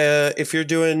 minutes. If you're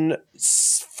doing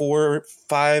 4,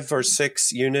 5, or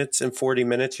 6 units in 40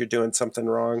 minutes, you're doing something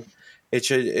wrong. It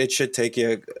should take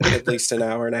you at least an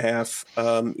hour and a half,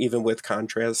 even with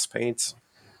contrast paints.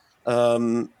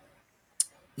 Hot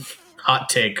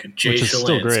take, Jay Which is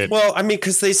still great. Well, I mean,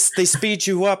 because they speed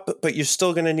you up, but you're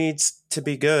still going to need to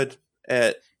be good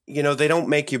at. They don't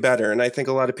make you better. And I think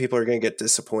a lot of people are going to get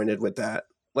disappointed with that.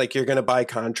 Like, you're going to buy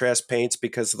contrast paints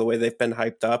because of the way they've been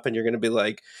hyped up. And you're going to be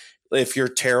like, if you're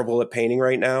terrible at painting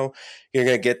right now, you're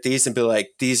going to get these and be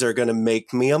like, these are going to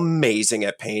make me amazing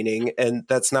at painting. And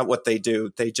that's not what they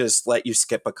do. They just let you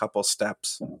skip a couple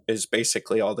steps is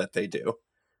basically all that they do.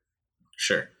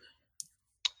 Sure.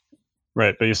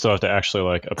 Right, but you still have to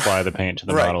actually apply the paint to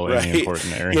the model in the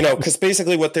important area. Because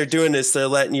basically what they're doing is they're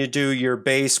letting you do your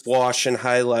base, wash, and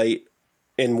highlight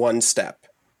in one step.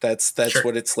 That's sure.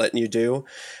 What it's letting you do.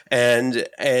 And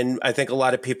I think a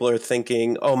lot of people are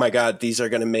thinking, oh my God, these are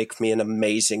going to make me an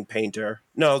amazing painter.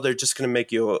 No, they're just going to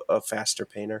make you a faster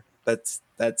painter. That's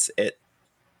it.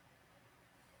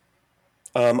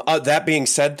 That being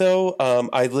said, though,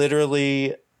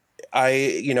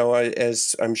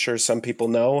 as I'm sure some people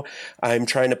know, I'm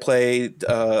trying to play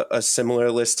a similar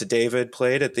list to David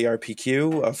played at the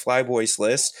RPQ, a Flyboys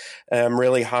list. I'm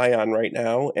really high on right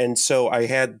now. And so I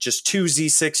had just 2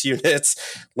 Z6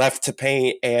 units left to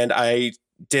paint, and I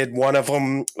did one of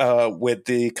them with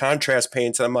the contrast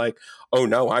paints. And I'm like, oh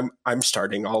no, I'm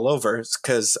starting all over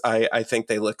because I think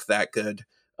they look that good.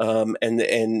 And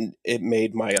it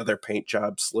made my other paint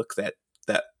jobs look that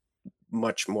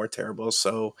much more terrible.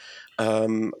 So I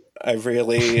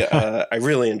really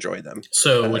enjoy them.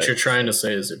 So what you're trying to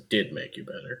say is it did make you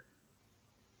better.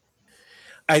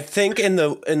 I think in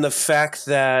the fact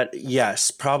that yes,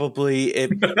 probably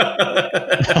it, but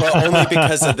only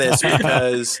because of this.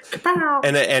 Because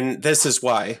and this is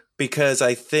why. Because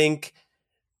I think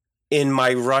in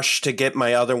my rush to get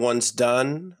my other ones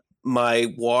done,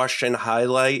 my wash and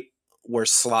highlight were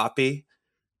sloppy.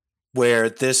 Where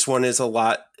this one is a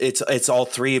lot, it's all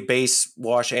 3 base,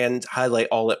 wash, and highlight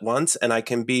all at once, and I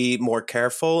can be more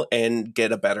careful and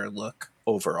get a better look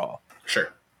overall.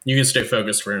 Sure. You can stay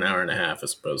focused for an hour and a half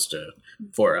as opposed to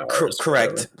 4 hours.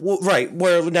 Correct. Well, right.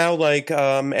 Where now,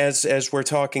 as we're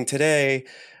talking today,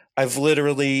 I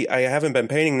haven't been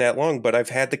painting that long, but I've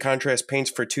had the contrast paints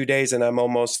for 2 days, and I'm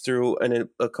almost through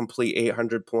a complete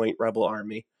 800-point Rebel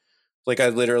army. I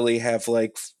literally have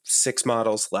 6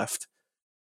 models left.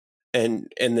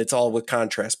 And it's all with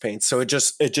contrast paints. So it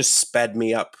just sped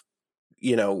me up,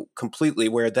 completely,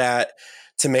 where that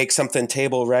to make something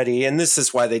table ready. And this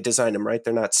is why they designed them, right?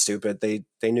 They're not stupid. They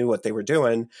knew what they were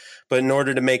doing, but in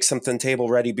order to make something table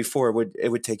ready before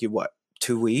it would take you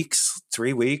 2 weeks,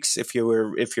 3 weeks. If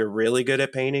you're really good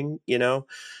at painting,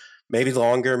 maybe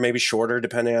longer, maybe shorter,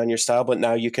 depending on your style. But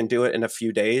now you can do it in a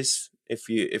few days. If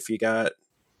you got,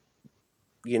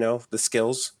 the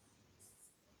skills.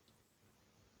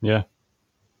 Yeah.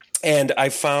 And I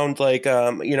found I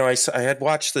had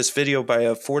watched this video by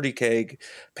a 40K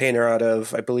painter out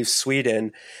of, I believe,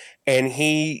 Sweden. And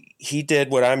he did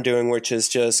what I'm doing, which is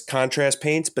just contrast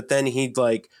paints, but then he'd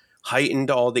heightened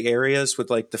all the areas with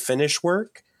like the finish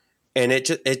work, and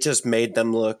it just made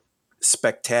them look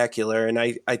spectacular. And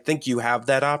I think you have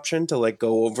that option to like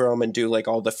go over them and do like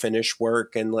all the finish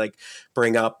work and like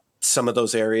bring up some of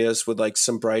those areas with like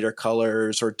some brighter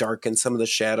colors or darken some of the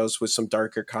shadows with some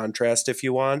darker contrast if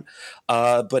you want.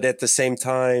 But at the same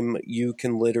time, you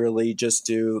can literally just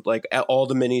do like all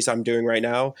the minis I'm doing right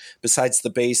now, besides the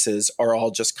bases, are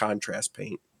all just contrast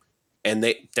paint. And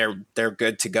they're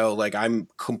good to go. Like I'm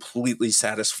completely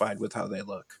satisfied with how they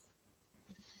look.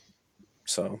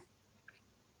 So,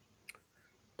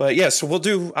 but yeah, so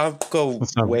I'll go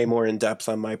way more in depth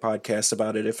on my podcast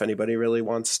about it if anybody really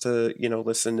wants to,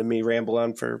 listen to me ramble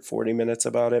on for 40 minutes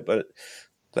about it. But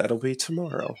that'll be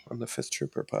tomorrow on the Fifth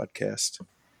Trooper podcast.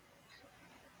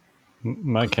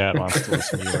 My cat wants to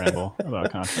listen to you ramble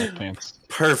about contrast paints.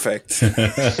 Perfect.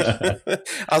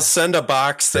 I'll send a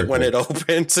box that when it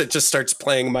opens, it just starts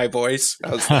playing my voice.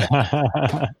 How's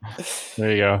that?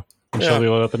 There you go. She'll be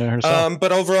opening it herself.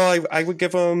 But overall, I would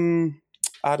give them,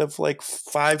 out of like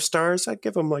 5 stars, I'd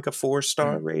give them like a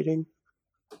 4-star rating.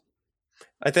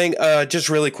 I think, just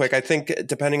really quick, I think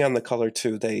depending on the color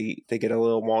too, they get a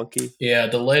little wonky. Yeah,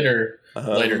 the lighter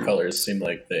colors seem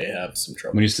like they have some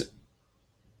trouble. When you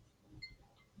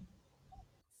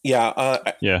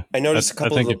I noticed a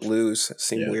couple of the blues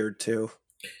seem weird too.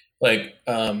 Like,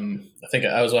 I think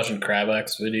I was watching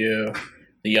Crabback's video.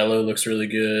 The yellow looks really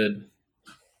good.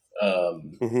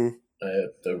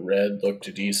 The red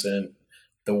looked decent.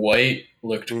 The white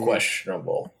looked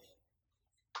questionable.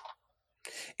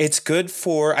 It's good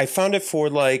I found it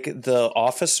for like the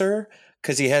officer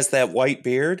because he has that white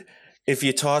beard. If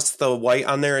you toss the white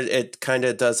on there, it kind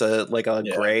of does a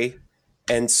gray.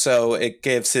 And so it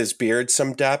gives his beard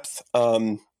some depth.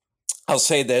 I'll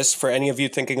say this for any of you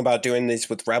thinking about doing these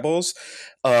with Rebels,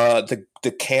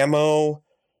 the camo,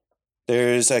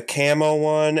 there's a camo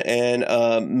one and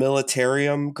a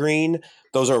militarium green.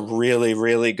 Those are really,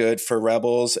 really good for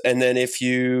Rebels. And then if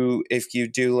you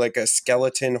do like a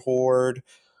skeleton horde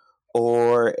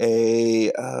or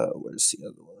where's the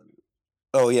other one?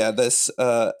 Oh yeah, this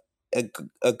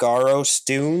Agaro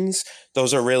Stoons.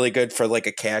 Those are really good for like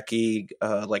a khaki,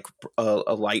 like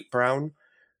a light brown.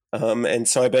 And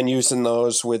so I've been using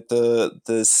those with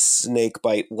the snake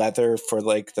bite leather for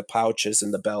like the pouches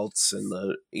and the belts and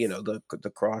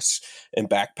the cross and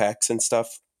backpacks and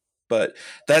stuff. But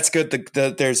that's good.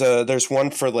 There's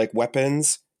one for like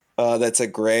weapons. That's a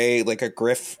gray, like a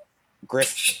griff. No,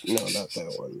 not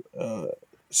that one.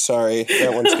 Sorry,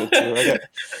 that one's good too.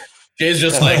 Jay's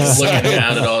just like looking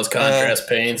down at all his contrast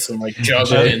paints and like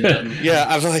juggling them. Yeah,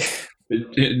 I'm like.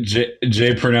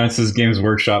 Jay pronounces Games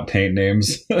Workshop paint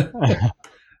names.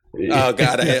 Oh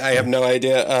God, I have no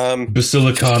idea.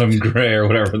 Basilicanum Gray or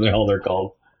whatever the hell they're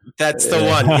called. That's the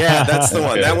one. Yeah, that's the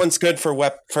one. Okay. That one's good for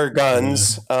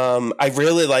guns. I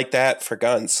really like that for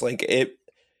guns. Like it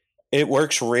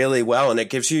works really well, and it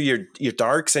gives you your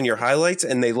darks and your highlights,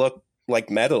 and they look like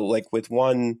metal, like with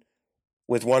one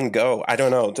go. I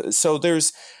don't know. So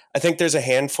I think there's a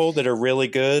handful that are really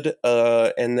good,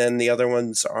 and then the other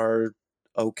ones are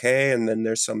okay, and then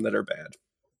there's some that are bad.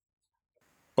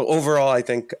 But overall, I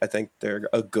think they're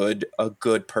a good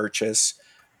purchase,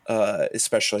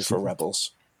 especially for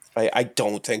Rebels. I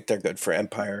don't think they're good for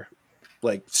Empire,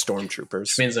 like Stormtroopers.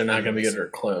 Which means they're not going to be good for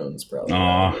clones, probably.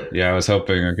 Oh, yeah, I was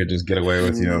hoping I could just get away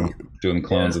with doing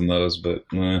clones in those, but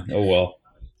oh well.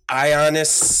 I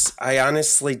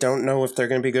honestly don't know if they're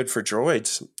going to be good for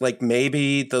droids. Like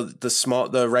maybe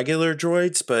the regular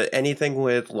droids, but anything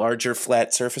with larger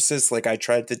flat surfaces. Like I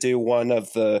tried to do one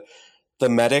of the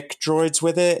medic droids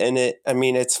with it, and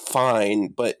it's fine,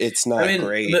 but it's not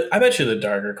great. I bet you the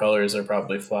darker colors are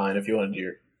probably fine if you want to do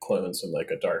your clones in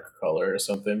like a dark color or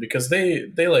something, because their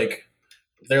like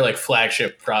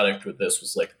flagship product with this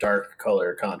was like dark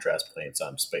color contrast paints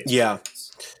on space. Yeah.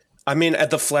 I mean,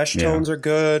 the flesh tones are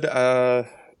good. The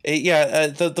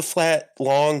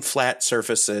flat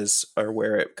surfaces are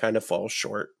where it kind of falls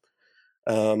short.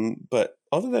 But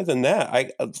other than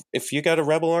that, if you got a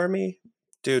Rebel army,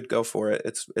 dude, go for it.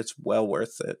 It's well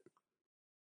worth it.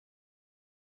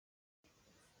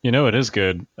 It is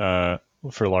good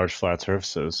for large flat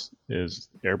surfaces is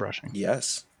airbrushing.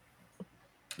 Yes.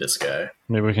 This guy.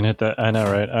 Maybe we can hit that. I know,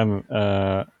 right?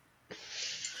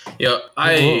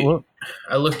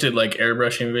 I looked at like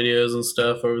airbrushing videos and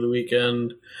stuff over the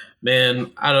weekend.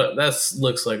 Man, that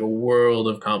looks like a world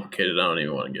of complicated I don't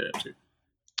even want to get into.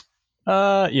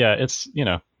 Yeah, it's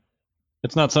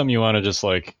it's not something you want to just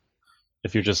like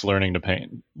if you're just learning to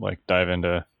paint, like dive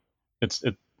into.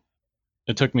 It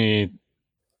took me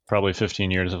probably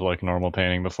 15 years of like normal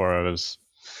painting before I was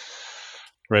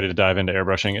ready to dive into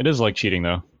airbrushing. It is like cheating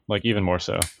though. like even more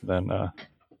so than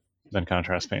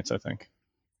contrast paints, I think.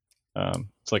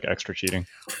 It's like extra cheating.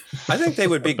 I think they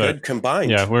would be good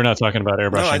combined. Yeah, we're not talking about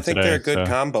airbrushing today. No, I think they're a good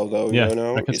combo, though. Yeah, you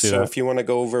know? I can see so that. if you want to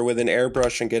go over with an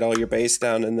airbrush and get all your base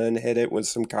down and then hit it with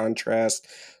some contrast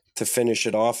to finish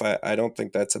it off, I don't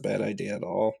think that's a bad idea at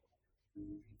all.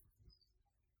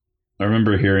 I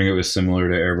remember hearing it was similar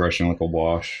to airbrushing like a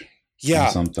wash.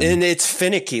 Yeah, and it's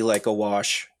finicky like a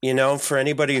wash. You know, for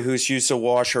anybody who's used a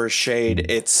wash or a shade,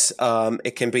 it's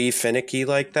it can be finicky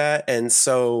like that. And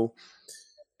so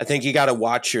I think you got to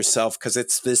watch yourself because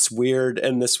it's this weird,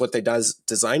 and this is what they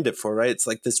designed it for, right? It's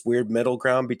like this weird middle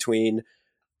ground between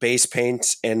base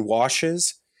paints and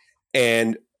washes.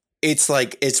 And it's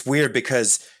like, it's weird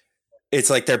because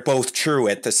it's like they're both true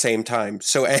at the same time.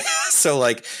 So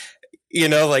like, you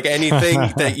know, like anything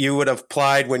that you would have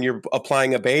applied when you're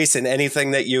applying a base and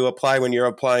anything that you apply when you're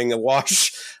applying a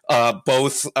wash,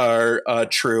 both are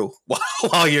true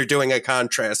while you're doing a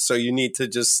contrast. So you need to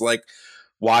just like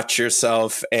watch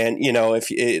yourself. And, you know, if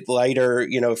it lighter,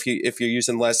 you know, if you're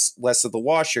using less of the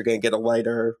wash, you're going to get a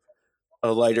lighter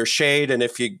shade. And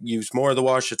if you use more of the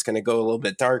wash, it's going to go a little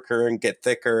bit darker and get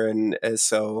thicker. And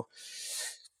so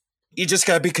you just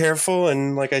got to be careful.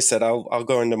 And like I said, I'll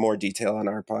go into more detail on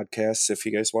our podcast if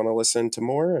you guys want to listen to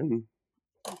more. And,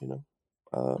 you know,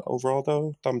 overall,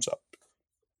 though, thumbs up.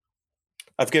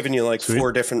 I've given you like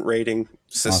 4 different rating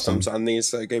systems on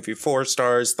these. I gave you 4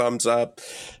 stars, thumbs up.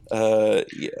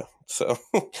 Yeah. So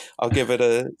I'll give it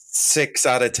a 6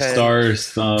 out of 10. Stars,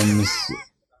 thumbs.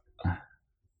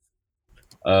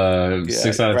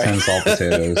 6 out of 10 salt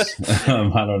potatoes.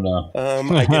 I don't know.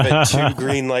 I give it 2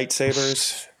 green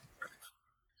lightsabers.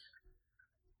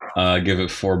 Give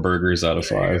it 4 burgers out of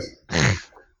 5.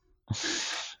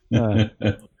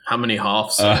 How many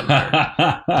Hoffs?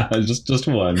 Just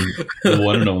one. The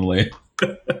one and only.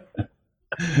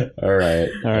 All right.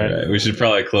 We should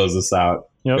probably close this out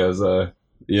because,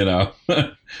 you know,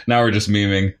 now we're just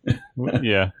memeing.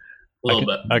 Yeah. A little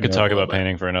bit. I could talk about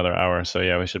painting for another hour, so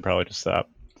yeah, we should probably just stop.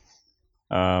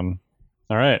 All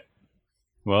right.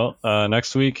 Well,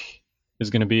 next week is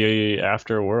going to be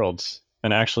after Worlds.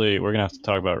 And actually, we're going to have to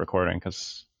talk about recording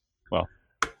because, well,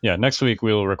 yeah, next week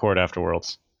we'll record after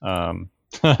Worlds.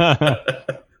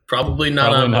 Probably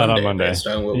not on Monday. Based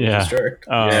on what we just heard.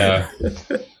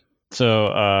 So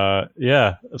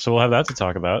we'll have that to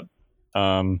talk about.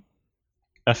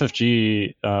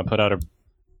 FFG put out a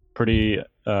pretty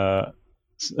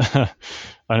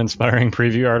uninspiring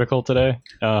preview article today.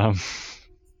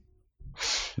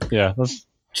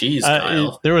 Jeez,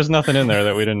 Kyle. There was nothing in there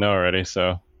that we didn't know already.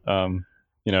 So,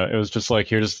 you know, it was just like,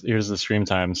 here's the stream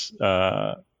times.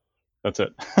 That's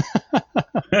it.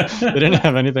 They didn't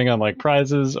have anything on like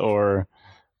prizes or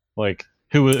like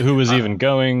who was even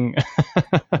going.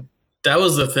 That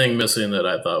was the thing missing that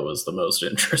I thought was the most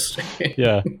interesting.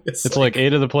 Yeah, it's like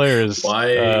 8 of the players.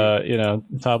 Why? You know,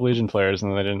 top Legion players,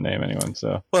 and they didn't name anyone.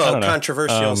 So, well,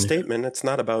 controversial statement. It's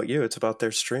not about you. It's about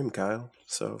their stream, Kyle.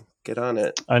 So get on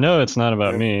it. I know it's not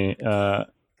about me, but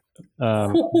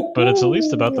it's at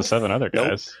least about the 7 other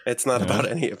guys. Nope, it's not about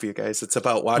any of you guys. It's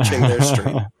about watching their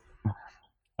stream.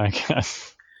 I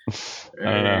guess.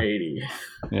 Alrighty.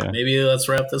 Yeah. Maybe let's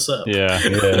wrap this up. Yeah.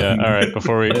 All right.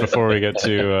 Before we get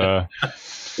to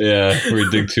we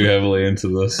dig too heavily into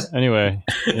this. Anyway,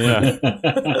 yeah.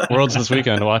 Worlds this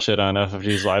weekend. Watch it on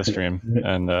FFG's live stream,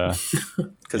 and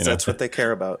because that's what they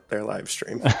care about, their live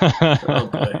stream. Oh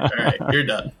boy! All right, you're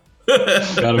done. We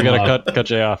gotta cut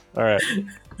Jay off. All right.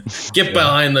 Get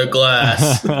behind the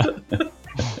glass.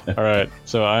 All right.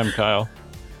 So I'm Kyle.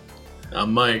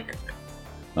 I'm Mike.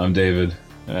 I'm David.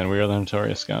 And we are the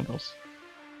Notorious Scoundrels.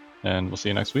 And we'll see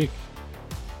you next week.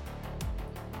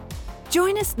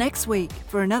 Join us next week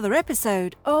for another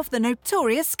episode of the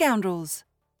Notorious Scoundrels.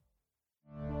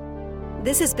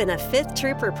 This has been a Fifth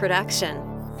Trooper production.